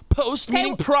meaning post, Okay,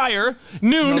 meaning prior.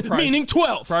 Noon No, prior. meaning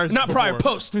 12. Prior's Not prior.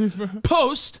 before. Post.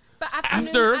 Post. But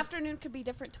After- afternoon could be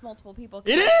different to multiple people.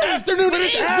 It is. Afternoon But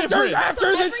is it's after, different. after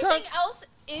So the everything time. else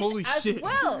is Holy as shit.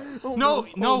 well.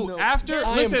 No. After. I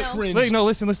am Listen. cringed.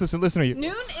 Listen to you.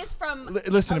 Noon is from.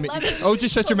 Listen to me. 11 Oh,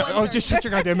 just shut to your mouth. Oh, just 1:30. shut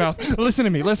your goddamn mouth. Listen to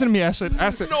me, Ashley.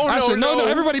 No.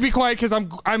 Everybody be quiet because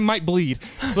I might bleed.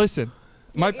 Listen,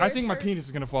 I ears think my hurt. penis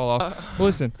is gonna fall off.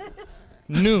 Listen,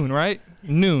 noon, right?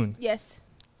 Noon. Yes.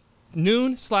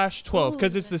 Noon/12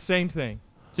 because it's the same thing.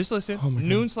 Just listen. Oh my God.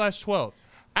 Noon/12.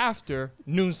 After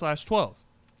noon/12.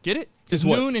 Get it? Because Is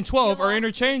what? noon and 12 You are lost.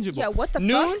 interchangeable. Yeah, what the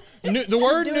noon, fuck? The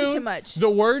word doing noon. too much. The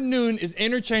word noon is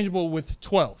interchangeable with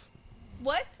 12.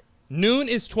 What? Noon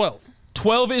is 12.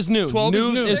 12 is noon. 12 is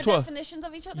noon noon. is Their 12. definitions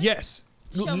of each other? Yes.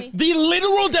 Show me. The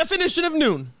literal definition of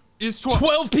noon. Is 12.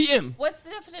 12 p.m. What's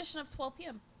the definition of 12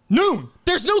 p.m.? Noon.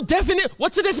 There's no definite.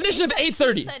 What's the definition of You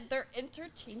 8:30? said they're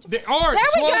interchangeable. They are. There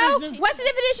we 12 go. is noon. What's the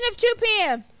definition of 2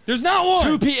 p.m.? There's not one.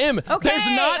 2 p.m. Okay, There's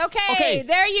not. okay,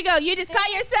 there you go. You just caught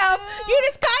yourself. You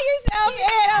just caught yourself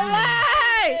in a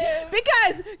lie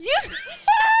because you.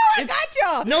 I got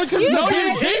y'all. No, it's because You no,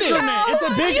 said- you didn't. No, It's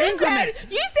a big you increment.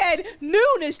 You said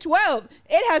noon is 12.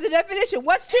 It has a definition.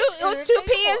 What's 2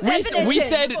 p.m.'s definition? We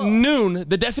said noon.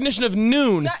 The definition of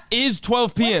noon That- is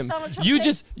 12 p.m. Donald Trump You say?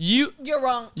 just You're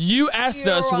wrong. you asked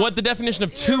You're us wrong. what the definition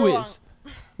of You're 2 wrong. is.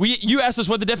 You asked us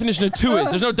what the definition of 2 is.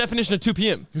 There's no definition of 2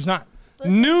 p.m. There's not.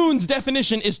 Listen, Noon's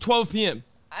definition is 12 p.m.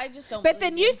 I just don't. But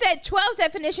then believe you said 12's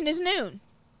definition is noon.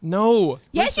 No.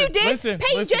 Yes, you did. Listen,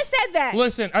 Peyton listen. just said that.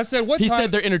 Listen, I said what He time?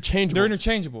 said they're interchangeable. They're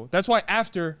interchangeable. That's why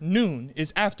after noon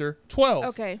is after 12.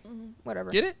 Okay, whatever.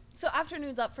 Get it? So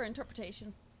afternoon's up for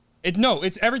interpretation. No,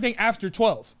 it's everything after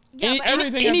 12. Yeah, but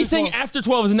everything Anything after 12. after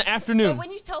 12 is in the afternoon. But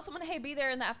when you tell someone, "Hey, be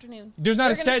there in the afternoon," There's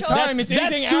not a they're gonna set show up. time. It's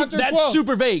anything su- after that's 12.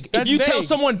 super vague. That's if you tell vague.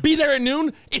 someone be there at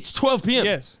noon, it's 12 p.m.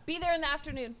 Yes. Be there in the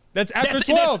afternoon. That's after That's-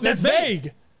 12. that's That's, vague.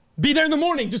 vague. Be there in the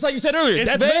morning, just like you said earlier. It's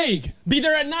That's vague. Be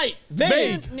there at night.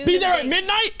 Vague. Noon Be is there at vague.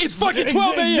 midnight. It's fucking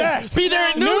 12 a.m. Exact. Be there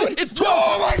at noon. It's 12.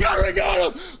 Oh my God, we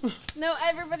got him. No,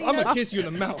 everybody I'm knows. gonna kiss you in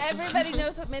the mouth. Everybody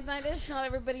knows what midnight is. Not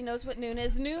everybody knows what noon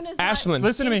is. Noon is. Ashlyn. not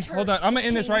Listen to me. Hold on. I'm gonna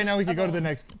end this right now. We can go to the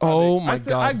next. Oh topic. my I said-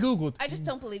 God. I googled. I just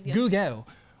don't believe you. Google.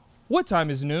 What time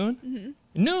is noon?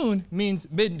 Noon means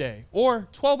midday or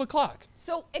 12 o'clock.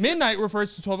 So if Midnight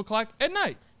refers to 12 o'clock at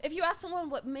night. if you ask someone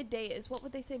what midday is, what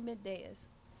would they say midday is?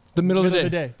 The middle of Middle the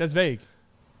day. That's vague.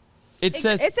 It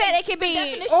says. It said it could be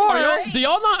definition or. is right. Do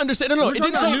y'all not understand? No, We're it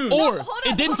didn't talking say about noon. or. No, hold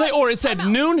It on, didn't hold say on. or. It said Time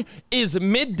out. noon is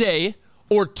midday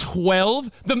or 12.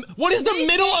 What is the Midday-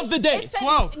 middle of the day? it said-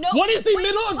 12. No, What is the wait,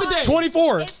 middle of the fine. day?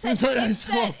 24. It said, That's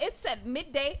 12. it said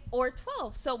midday or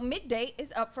 12. So midday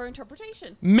is up for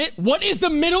interpretation. What is the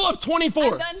middle of 24? I'm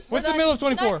done. We're What's the done. middle of Can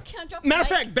I- 24? can I drop the Matter of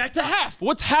mic? fact, back to half.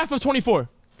 What's half of 24?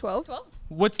 12. 12.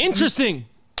 What's Interesting.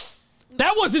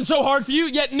 That wasn't so hard for you.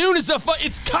 Yet noon is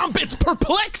it's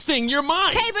perplexing your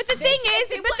mind. Okay, but the thing is,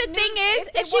 they want noon-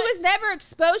 if they if she want- was never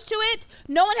exposed to it,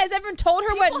 no one has ever told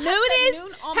her what People noon have said is.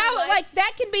 noon all my How life. like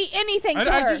that can be anything to her.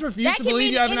 I just refuse That to can believe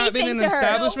mean you have not been in anything an to her.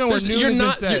 establishment where There's- noon you're has been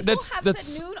not- said. that's- People have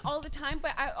said noon all the time,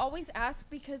 but I always ask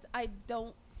because I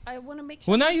want to make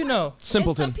sure. Well, now I'm you right. know. And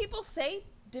Simpleton. some people say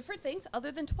different things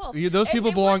other than 12. Those If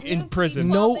people they belong want in noon to be prison.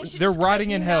 12, No, they should they're just call it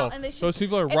rotting in noon hell. out, and they should- Those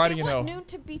people are rotting in hell. If they want noon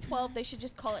to be 12, they should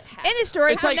just call it half. End the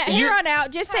story. It's From like here you're- on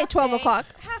out, just say Half 12 day, o'clock.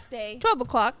 Half day. 12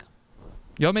 o'clock.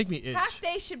 Y'all make me itch. Half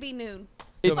day should be noon.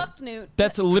 It's- Fuck noon.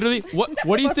 That's literally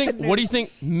what do you think? What do you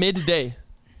think midday?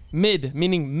 Mid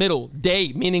meaning middle,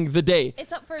 day meaning the day.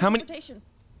 It's up for How many- interpretation.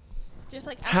 Just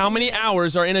like How many afternoon is.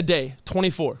 hours are in a day?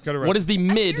 24. Got it right. What is the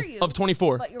mid hear you, of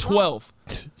 24? but you're wrong. 12.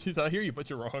 She's I hear you, but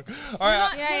you're wrong. All You're right.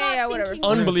 not- Yeah, you're yeah, not yeah, whatever. thinking-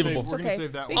 Unbelievable. We're gonna Okay.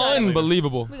 save that We one. got it.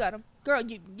 Unbelievable. We got him. Girl,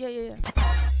 yeah. The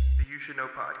You Should Know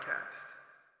podcast.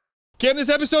 Cam, this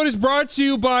episode is brought to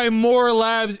you by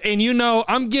MoreLabs, and you know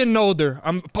I'm getting older.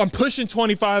 I'm pushing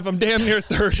 25. I'm damn near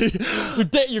 30.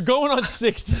 You're going on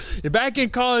 60. Back in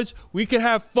college, we could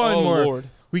have fun Oh, more. Lord.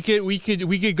 We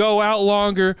could go out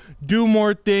longer, do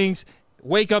more things,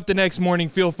 wake up the next morning,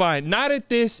 feel fine. Not at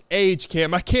this age,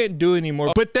 Cam. I can't do it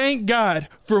anymore. But thank God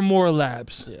for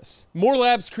MoreLabs. Yes.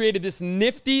 MoreLabs created this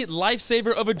nifty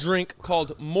lifesaver of a drink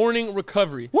called Morning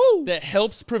Recovery that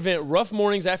helps prevent rough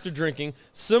mornings after drinking.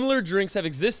 Similar drinks have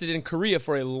existed in Korea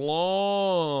for a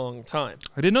long time.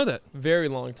 I didn't know that. Very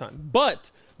long time.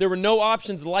 But there were no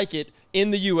options like it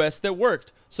in the US that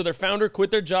worked. So their founder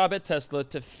quit their job at Tesla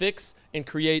to fix and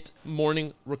create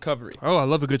Morning Recovery. Oh, I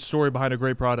love a good story behind a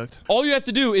great product. All you have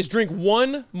to do is drink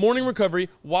one Morning Recovery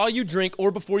while you drink or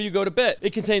before you go to bed.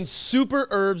 It contains super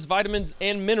herbs, vitamins,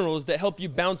 and minerals that help you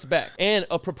bounce back, and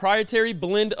a proprietary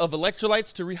blend of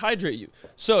electrolytes to rehydrate you.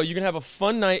 So you can have a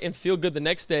fun night and feel good the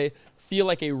next day, feel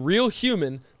like a real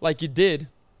human like you did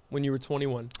when you were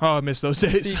 21. Oh, I miss those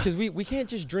days. See, because we can't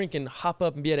just drink and hop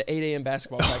up and be at an 8 a.m.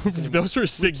 basketball practice anymore. Those were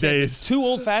sick days. 2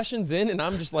 old fashions in, and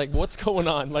I'm just like, what's going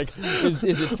on? Like, is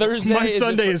it Thursday? My Is it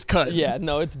Sunday fr- is cut. Yeah,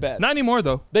 no, it's bad. Not anymore,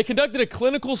 though. They conducted a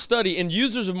clinical study, and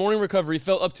users of Morning Recovery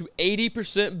felt up to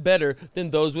 80% better than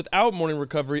those without Morning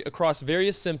Recovery across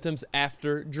various symptoms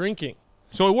after drinking.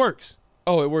 So it works.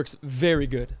 Oh, it works very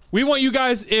good. We want you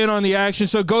guys in on the action,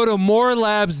 so go to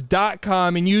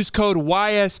morelabs.com and use code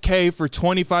YSK for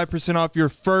 25% off your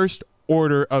first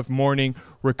order of Morning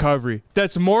Recovery.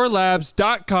 That's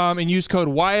morelabs.com and use code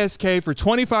YSK for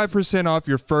 25% off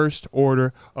your first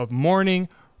order of Morning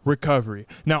Recovery.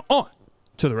 Now on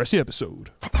to the rest of the episode.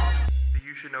 The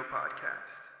You Should Know podcast.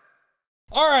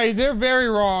 All right, they're very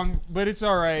wrong, but it's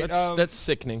all right. That's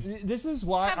sickening. This is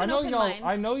why Have I an know open y'all. mind.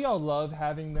 I know y'all love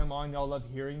having them on. Y'all love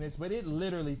hearing this, but it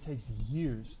literally takes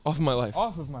years Off of my life.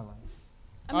 off of my life.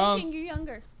 I'm making you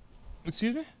younger.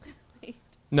 Excuse me.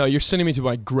 No, you're sending me to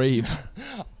my grave.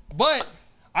 But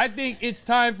I think it's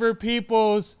time for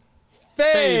people's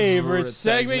favorite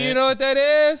segment. You know what that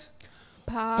is?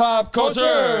 Pop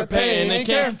culture, Peyton and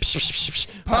Cam.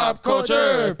 Pop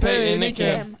culture, Peyton and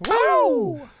Cam.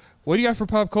 Woo! What do you got for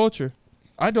pop culture?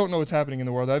 I don't know what's happening in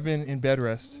the world. I've been in bed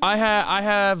rest. I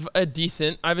have a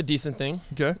decent thing.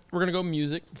 Okay. We're gonna go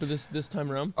music for this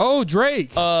time around. Oh,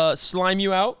 Drake. Slime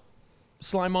you out.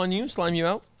 Slime on you. Slime you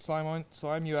out. Slime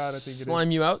you out. I think it is.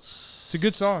 Slime you out. It's a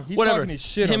good song. He's Whatever. talking his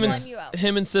shit Him on and that. Slime you out.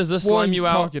 him and SZA Boy, slime he's you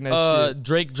out. talking that shit.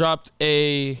 Drake dropped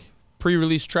a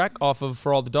pre-release track off of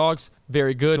For All the Dogs.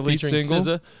 Very good, Delete featuring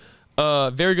single.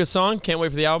 SZA. Very good song. Can't wait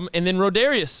for the album. And then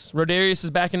Rodarius. Rodarius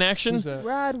is back in action. Who's that?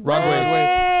 Rod Rod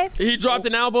Wave. He dropped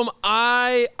an album.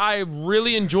 I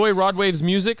really enjoy Rod Wave's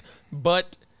music,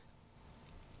 but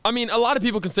I mean, a lot of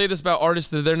people can say this about artists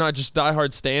that they're not just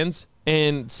diehard stans,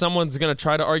 and someone's gonna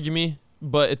try to argue me,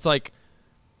 but it's like,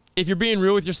 if you're being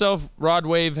real with yourself, Rod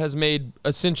Wave has made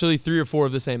essentially 3 or 4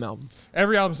 of the same album.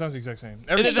 Every album sounds the exact same.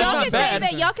 Every That's Y'all not can bad.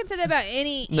 say that. Y'all can say that about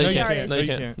any No, you you can't. can't. No, you You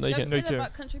can't. can't. No, you Don't can't. say you that can't.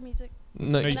 about country music.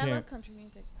 No, you And I can't. love country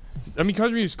music. I mean,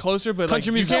 country music's closer, but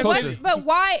Country like, music's you can't closer. say- But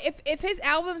why, if his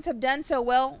albums have done so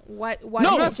well, why? No,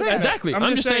 I'm not saying that. exactly. I'm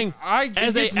I'm just just saying, saying,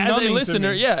 as it's a numbing to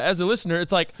listener, me. as a listener,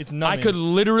 it's like It's I numbing. could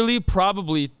literally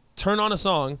probably turn on a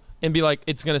song and be like,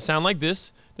 it's gonna sound like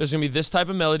this. There's gonna be this type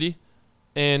of melody,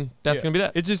 and that's Yeah. gonna be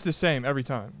that. It's just the same every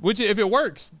time. Which, if it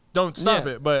works, don't stop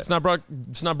Yeah. it. But It's not broke.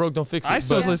 It's not broke. Don't fix it. I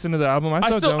still But listen to the album. I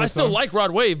I still still like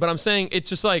Rod Wave, but I'm saying it's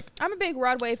just like I'm a big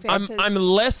Rod Wave fan. I'm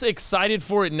less excited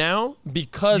for it now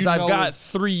because You I've know- got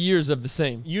 3 years of the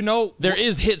same. You know, There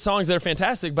is hit songs that are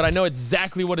fantastic, but I know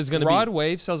exactly what it's gonna Rod be.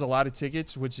 Wave sells a lot of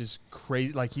tickets, which is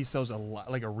crazy. Like, he sells a lot,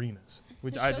 like arenas.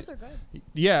 Which His shows are good.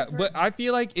 Yeah, I've but heard. I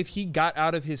feel like if he got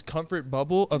out of his comfort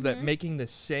bubble of Mm-hmm. that making the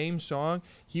same song,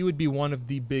 he would be one of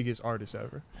the biggest artists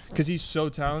ever. Because he's so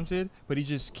talented, but he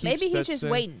just keeps. Maybe that he's just same-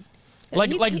 waiting. Like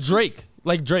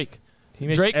Drake. He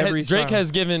makes Drake every Drake song.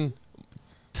 has given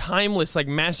timeless like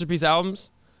masterpiece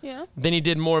albums. Yeah. Then he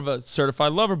did more of a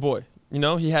certified lover boy. You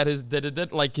know, he had his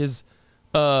like his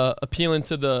appealing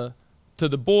to the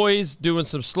boys, doing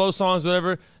some slow songs,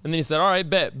 whatever. And then he said, "All right,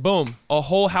 bet, boom, a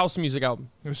whole house music album,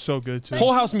 It was so good too.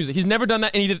 whole house music." He's never done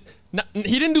that, and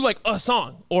he didn't do like a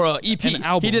song or a EP. An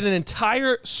album. He did an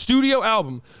entire studio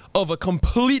album of a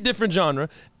complete different genre.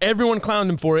 Everyone clowned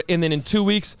him for it, and then in 2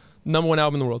 weeks, #1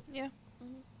 album in the world. Yeah.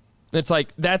 It's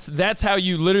like that's how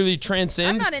you literally transcend.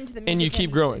 I'm not into the music and you keep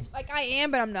industry. growing. Like I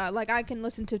am, but I'm not. Like I can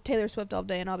listen to Taylor Swift all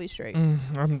day and I'll be straight.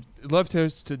 Love Taylor.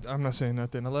 I'm not saying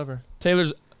nothing. I love her.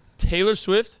 Taylor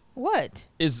Swift What?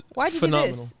 is Why'd you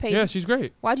phenomenal. do this, Peyton? Yeah, she's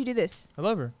great. Why'd you do this? I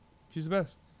love her. She's the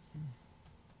best.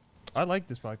 I like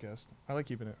this podcast. I like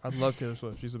keeping it. I love Taylor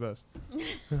Swift. She's the best.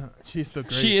 She's the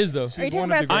great. She is though. Are you talking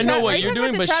one of the about the I great- know Tra- what are you you're talking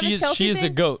doing, about the but Travis she is a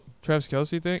thing? goat. Travis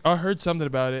Kelce thing. I heard something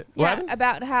about it. What Yeah, happened?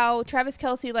 about how Travis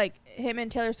Kelce, like him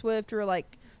and Taylor Swift were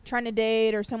like trying to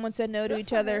date, or someone said no to Good each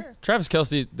for other. her. Travis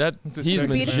Kelce, It's a he's sexy Beautiful,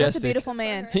 that's a majestic. beautiful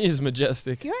man. He is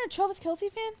majestic. You're not a Travis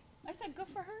Kelce fan? I said good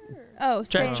for her. Oh,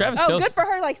 saying, Travis oh, Kelce- good for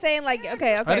her. Like saying, like,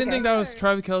 okay. I didn't think okay. that was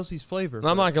Travis Kelce's flavor.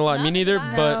 I'm not gonna lie, me Not neither.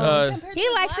 mine. But No. Compared to He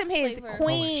his likes him last his flavor. she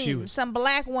queen, was- some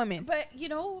black woman. But you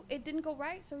know, it didn't go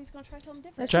right, so he's gonna try something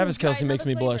different. That's Travis Try Kelce makes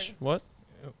me another blush. flavor. What?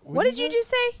 What did you just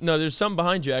say? No, there's something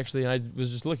behind you actually, and I was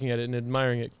just looking at it and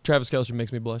admiring it. Travis Kelce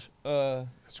makes me blush.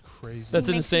 That's crazy. That's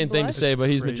an Makes insane you thing to blush? say, but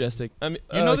he's Crazy. majestic. I mean,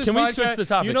 You know this can we podcast, switch the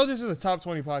topic? You know this is a top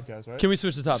 20 podcast, right? Can we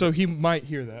switch the topic? So he might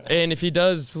hear that. And if he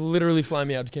does, literally fly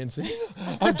me out to Kansas City.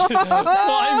 I'm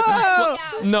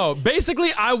kidding. No,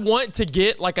 basically, I want to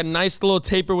get like a nice little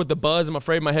taper with the buzz. I'm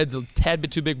afraid my head's a tad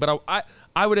bit too big, but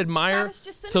I would admire Travis,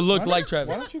 just send to him- look send like him- Travis.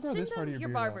 Why don't you grow send this part of him your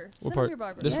beard barber? What Send part? him your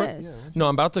barber. This part? Yes. No,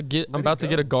 I'm about to get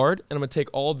it a go. guard, and I'm gonna take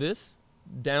all this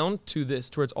down to this,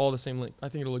 to where it's all the same length. I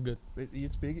think it'll look good.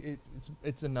 It's big.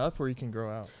 It's enough where you can grow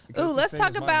out. Ooh, let's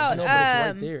talk about, No, but it's right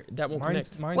Um, there. That won't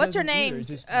connect. What's her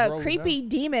name's creepy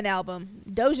demon album?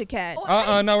 Doja Cat.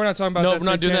 Oh, No, we're not talking about No, that. we're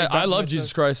not doing satanic that. I love document Jesus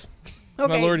stuff. Christ.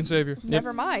 Okay. My Lord and Savior.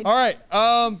 Never mind. All right.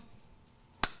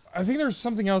 I think there's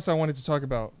something else I wanted to talk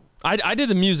about. I did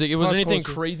the music. Was Pop there anything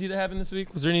culture. crazy that happened this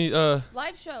week? Was there any?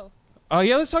 Live show.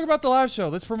 Yeah, let's talk about the live show.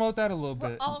 Let's promote that a little We're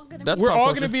bit. all gonna That's be. We're pop all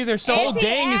culture. gonna be there. So Whole Auntie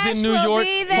gang is Ash in New will York.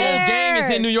 be Whole gang is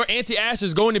there. in New York. Auntie Ash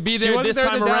is going to be she there wasn't this there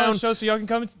at time the Dallas around. show, so y'all can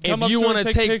come If up you to her want and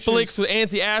to take take pictures. flicks with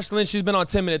Auntie Ashlyn, she's been on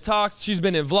 10-minute talks. She's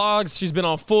been in vlogs. She's been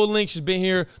on full length. She's been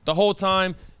here the whole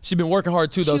time. She's been working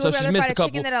hard too, though, She so would she's rather missed fight a a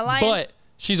chicken couple. than a lion. But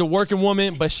she's a working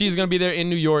woman, but she's gonna be there in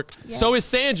New York. Yes. So is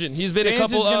Sanjin. He's been a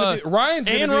couple. Sanjin's gonna be- Ryan's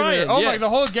gonna and be Ryan. there. Oh my, yes. the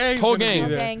whole gang's Whole gonna gang. be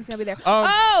there. Gang's gonna be there.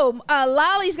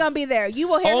 Lolly's gonna be there. You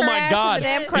will hear Oh her my ass God! in the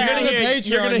damn You're crowd. You're gonna The hear. You're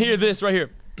Patreon. gonna hear this right here.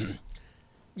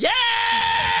 Yeah!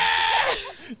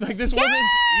 Like this woman's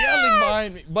yelling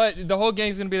behind me. But the whole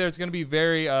gang's gonna be there. It's gonna be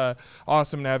very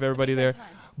awesome to have everybody there.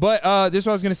 But this is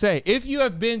what I was gonna say. If you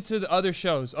have been to the other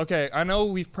shows, okay, I know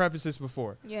we've prefaced this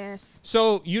before. Yes.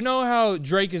 So you know how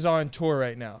Drake is on tour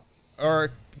right now,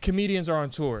 or comedians are on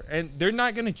tour, and they're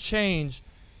not gonna change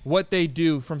what they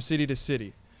do from city to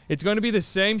city. It's gonna be the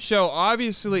same show.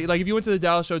 Obviously, like if you went to the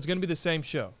Dallas show, it's gonna be the same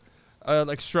show,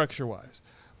 like structure-wise.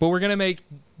 But we're gonna make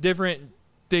different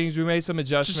things. We made some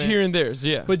adjustments. Just here and there,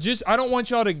 yeah. But I don't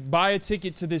want y'all to buy a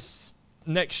ticket to this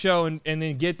next show and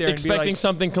then get there expecting and be like,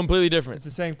 something completely different. it's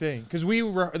the same thing. Because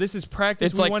this is practice.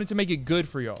 It's We like- wanted to make it good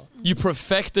for y'all. You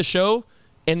perfect the show,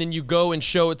 and then you go and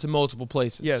show it to multiple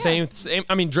places. Yes. Same.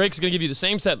 I mean, Drake's gonna give you the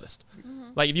same set list.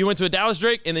 Like if you went to a Dallas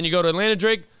Drake and then you go to Atlanta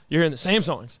Drake, you're hearing the same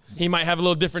songs. He might have a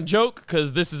little different joke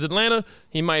because this is Atlanta.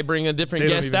 He might bring a different They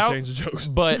don't guest even out. change the jokes.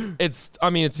 But it's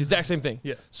the exact same thing.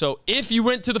 Yes. So if you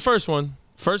went to the first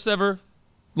ever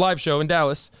live show in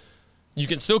Dallas, you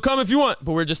can still come if you want.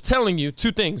 But we're just telling you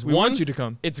two things. We One, want you to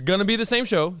come. it's gonna be the same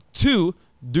show. Two,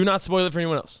 do not spoil it for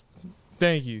anyone else.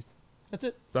 Thank you. That's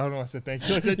it. I don't know why I said thank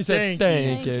you. I said You said thank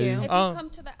thank you. Thank you. If you come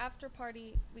to the after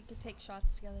party, we could take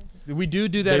shots together. you. We do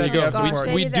that There you at go. the after gosh, party.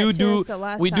 they We did do that to do us the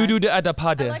last we do time. the I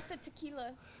atapade. like the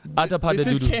tequila. Atapade This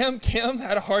is doo-doo. Cam. Cam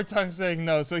had a hard time saying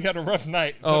no, so he had a rough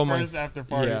night. Oh the my- first after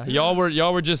party. Yeah, y'all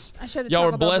were just I showed a y'all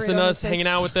were Taco Bell blessing burrito in us, his hanging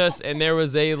face. out with us, and there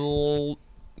was a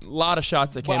lot of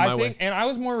shots that But came I my think, way. and I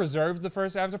was more reserved the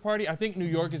first after party. I think New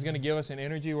York is going to give us an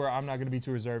energy where I'm not going to be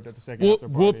too reserved at the second Whoop after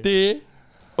party. whoop there.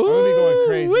 I'm going to be going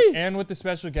crazy. Ooh-wee. And with the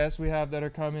special guests we have that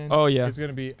are coming. Oh, yeah. It's going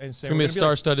to be insane. It's gonna be a We're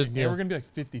star-studded. Like, Yeah. we're going to be like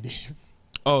 50 deep.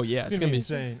 Oh yeah, It's gonna be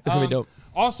insane. It's gonna be dope.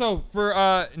 Also,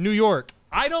 for New York,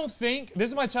 I don't think, this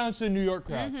is my challenge to the New York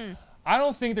crowd. Mm-hmm. I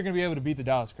don't think they're going to be able to beat the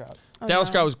Dallas crowd. Dallas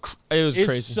crowd was It's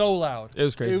crazy. so loud. It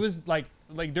was crazy. It was like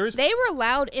there's, They were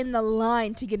loud in the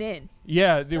line to get in.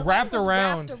 yeah, they The wrapped line was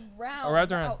around. Wrapped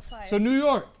the around. outside. So New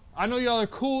York, I know y'all are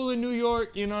cool in New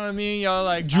York. You know what I mean? Y'all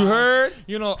like. You heard?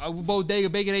 You know, bodega,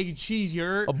 bacon, egg, and cheese. You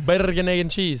heard? A better than egg and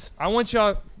cheese. I want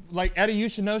y'all, like at a You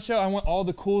Should Know show, I want all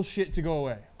the cool shit to go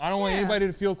away. I don't want Yeah. anybody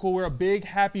to feel cool. We're a big,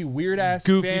 happy, weird ass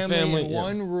Goofy family family, in yeah.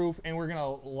 one roof, and we're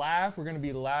gonna laugh. We're gonna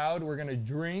be loud. We're gonna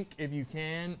drink if you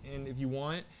can and if you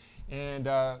want, and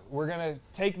we're gonna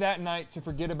take that night to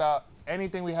forget about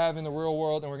anything we have in the real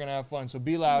world, and we're gonna have fun. So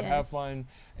be loud, have Yes. fun,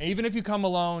 and even if you come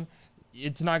alone,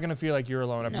 it's not gonna feel like you're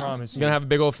alone. I promise You're you. gonna have a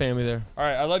big old family there. All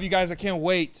right, I love you guys. I can't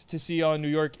wait to see y'all in New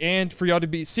York and for y'all to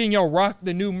be seeing y'all rock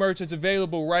the new merch that's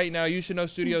available right now.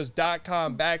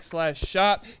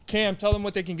 YouShouldKnowStudios.com/shop. Cam, tell them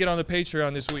what they can get on the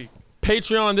Patreon this week.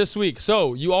 Patreon this week.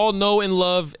 So you all know and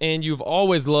love, and you've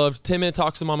always loved 10-Minute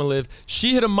Talks to Mama Live.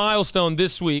 She hit a milestone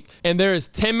this week, and there is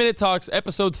 10-Minute Talks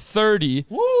episode 30,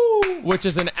 which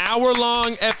is an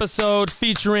hour-long episode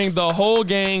featuring the whole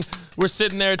gang. We're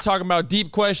sitting there talking about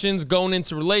deep questions, going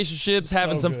into relationships,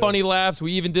 having some good. funny laughs.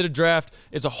 We even did a draft.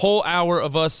 It's a whole hour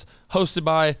of us hosted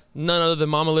by none other than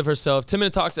Mama Live herself.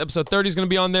 10-Minute Talks episode 30 is going to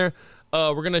be on there.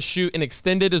 We're going to shoot an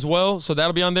extended as well, so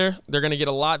that'll be on there. They're going to get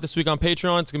a lot this week on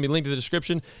Patreon. It's going to be linked in the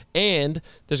description. And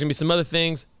there's going to be some other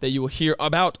things that you will hear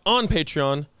about on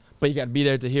Patreon, but you got to be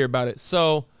there to hear about it.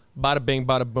 So, bada bing,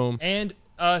 bada boom. And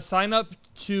sign up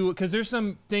to, because there's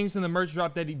some things in the merch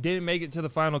drop that he didn't make it to the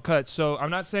final cut. So I'm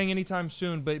not saying anytime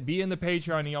soon, but be in the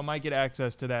Patreon and y'all might get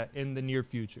access to that in the near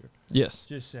future. Yes.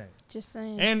 Just saying. Just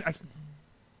saying. And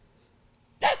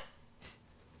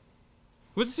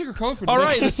what's the secret code for today? All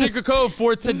right, the secret code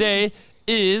for today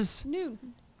is, Noon.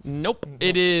 nope,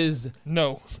 it is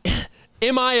No.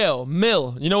 MIL,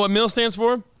 MIL. You know what MIL stands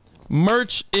for?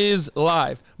 Merch is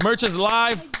live. Merch is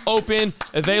live, open,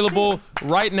 available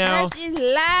right now. Merch is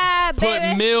live, Put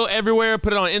baby. MIL everywhere.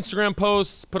 Put it on Instagram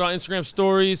posts. Put it on Instagram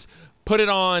stories. Put it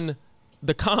on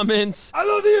the comments. I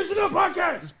love the You Should Know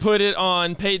podcast. Put it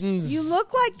on Peyton's You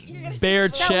look like bare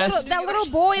that chest. little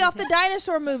boy off the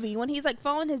dinosaur movie when he's like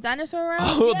following his dinosaur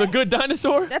around. Oh, the good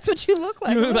dinosaur. That's what you look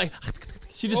like. You look like.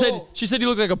 She just said. She said you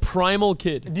look like a primal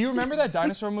kid. Do you remember that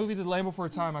dinosaur movie, The Land Before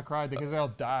Time? I cried because they all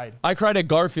died. I cried at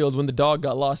Garfield when the dog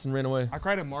got lost and ran away. I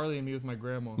cried at Marley and Me with my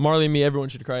grandma. Marley and me, everyone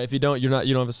should cry. If you don't, you're not.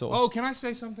 You don't have a soul. Oh, can I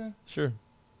say something? Sure.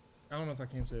 I don't know if I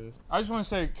can say this. I just want to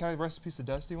say, can I rest in peace to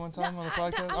Dusty one time on the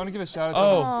podcast? I want to give a shout out to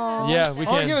Oh, Aw. yeah, we I want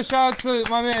to can. give a shout out to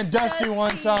my man Dusty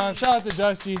one time. Shout out to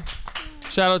Dusty.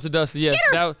 Shout out to Dusty. Yes,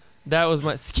 that was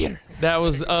my Skitter. That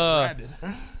was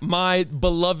my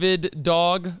beloved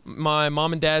dog, my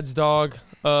mom and dad's dog.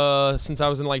 Since I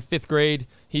was in like 5th grade,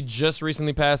 he just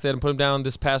recently passed. They had to put him down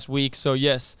this past week. So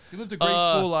yes, You lived a great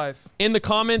full life. in the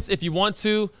comments, if you want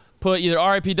to put either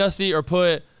R.I.P. Dusty or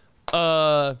put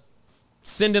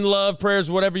send in love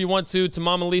prayers, whatever you want to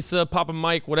Mama Lisa, Papa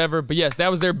Mike, whatever. But yes, that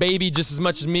was their baby just as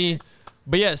much as me.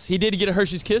 But yes, he did get a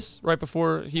Hershey's Kiss right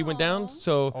before he went down.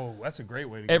 So Oh, that's a great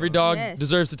way to every go. dog Yes.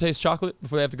 deserves to taste chocolate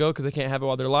before they have to go because they can't have it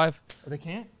while they're alive. Oh, they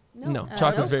can't? No,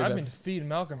 chocolate's very I've bad. been feeding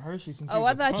Malcolm Hershey since Oh,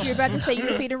 I thought you were about to say you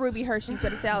were feeding Ruby Hershey's,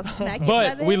 but it sounds smack.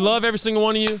 But we love every single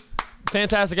one of you.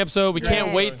 Fantastic episode. We can't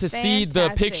Yes, wait to see the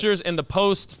fantastic. pictures and the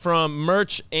post from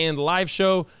merch and live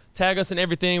show. Tag us and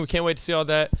everything. We can't wait to see all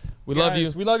that. We love you.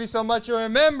 Guys, we love you so much. And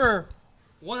remember,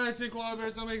 one night in Club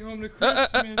Bears don't make it home to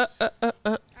Christmas.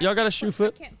 Y'all got a shoe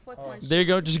flip? I can't flip one. There you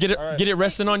go. Just get it, All right. get it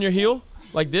resting on your heel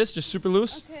like this, just super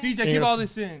loose. CJ, keep all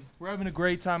this in. We're having a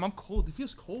great time. I'm cold. It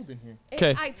feels cold in here.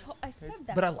 'Kay. I said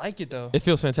that. But I like it, though. It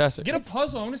feels fantastic. Get a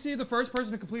puzzle. I want to see the first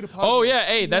person to complete a puzzle. Oh yeah,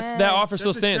 hey, that Yes. offer still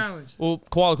That's a stands. challenge. Well,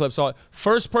 Koala Club saw it.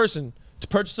 First person to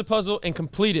purchase a puzzle and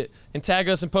complete it and tag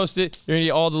us and post it, you're gonna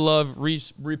get all the love,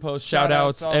 repost, shout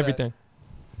outs, all that. everything.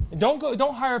 And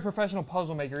don't hire a professional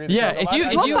puzzle maker either. Yeah,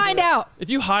 Because We'll find out. If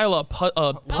you hire a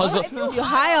puzzle, If you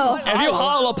hire. if you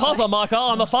hire a puzzle maker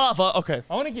on the Fafa, okay,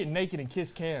 I want to get naked and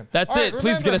kiss Cam. that's All it. right,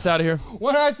 Please get remember, us out of here.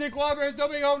 One night in Club Bears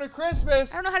don't make it home to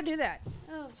Christmas. I don't know how to do that.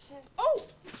 Oh shit. Oh!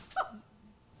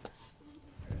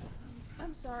 I'm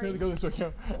Here, sorry. go this way,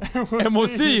 Cam. And we'll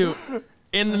see you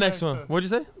in the next one. What'd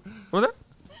you say? What was that?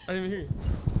 I didn't even hear you.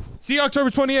 See you October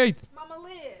 28th. Mama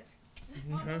live.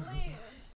 Mama live.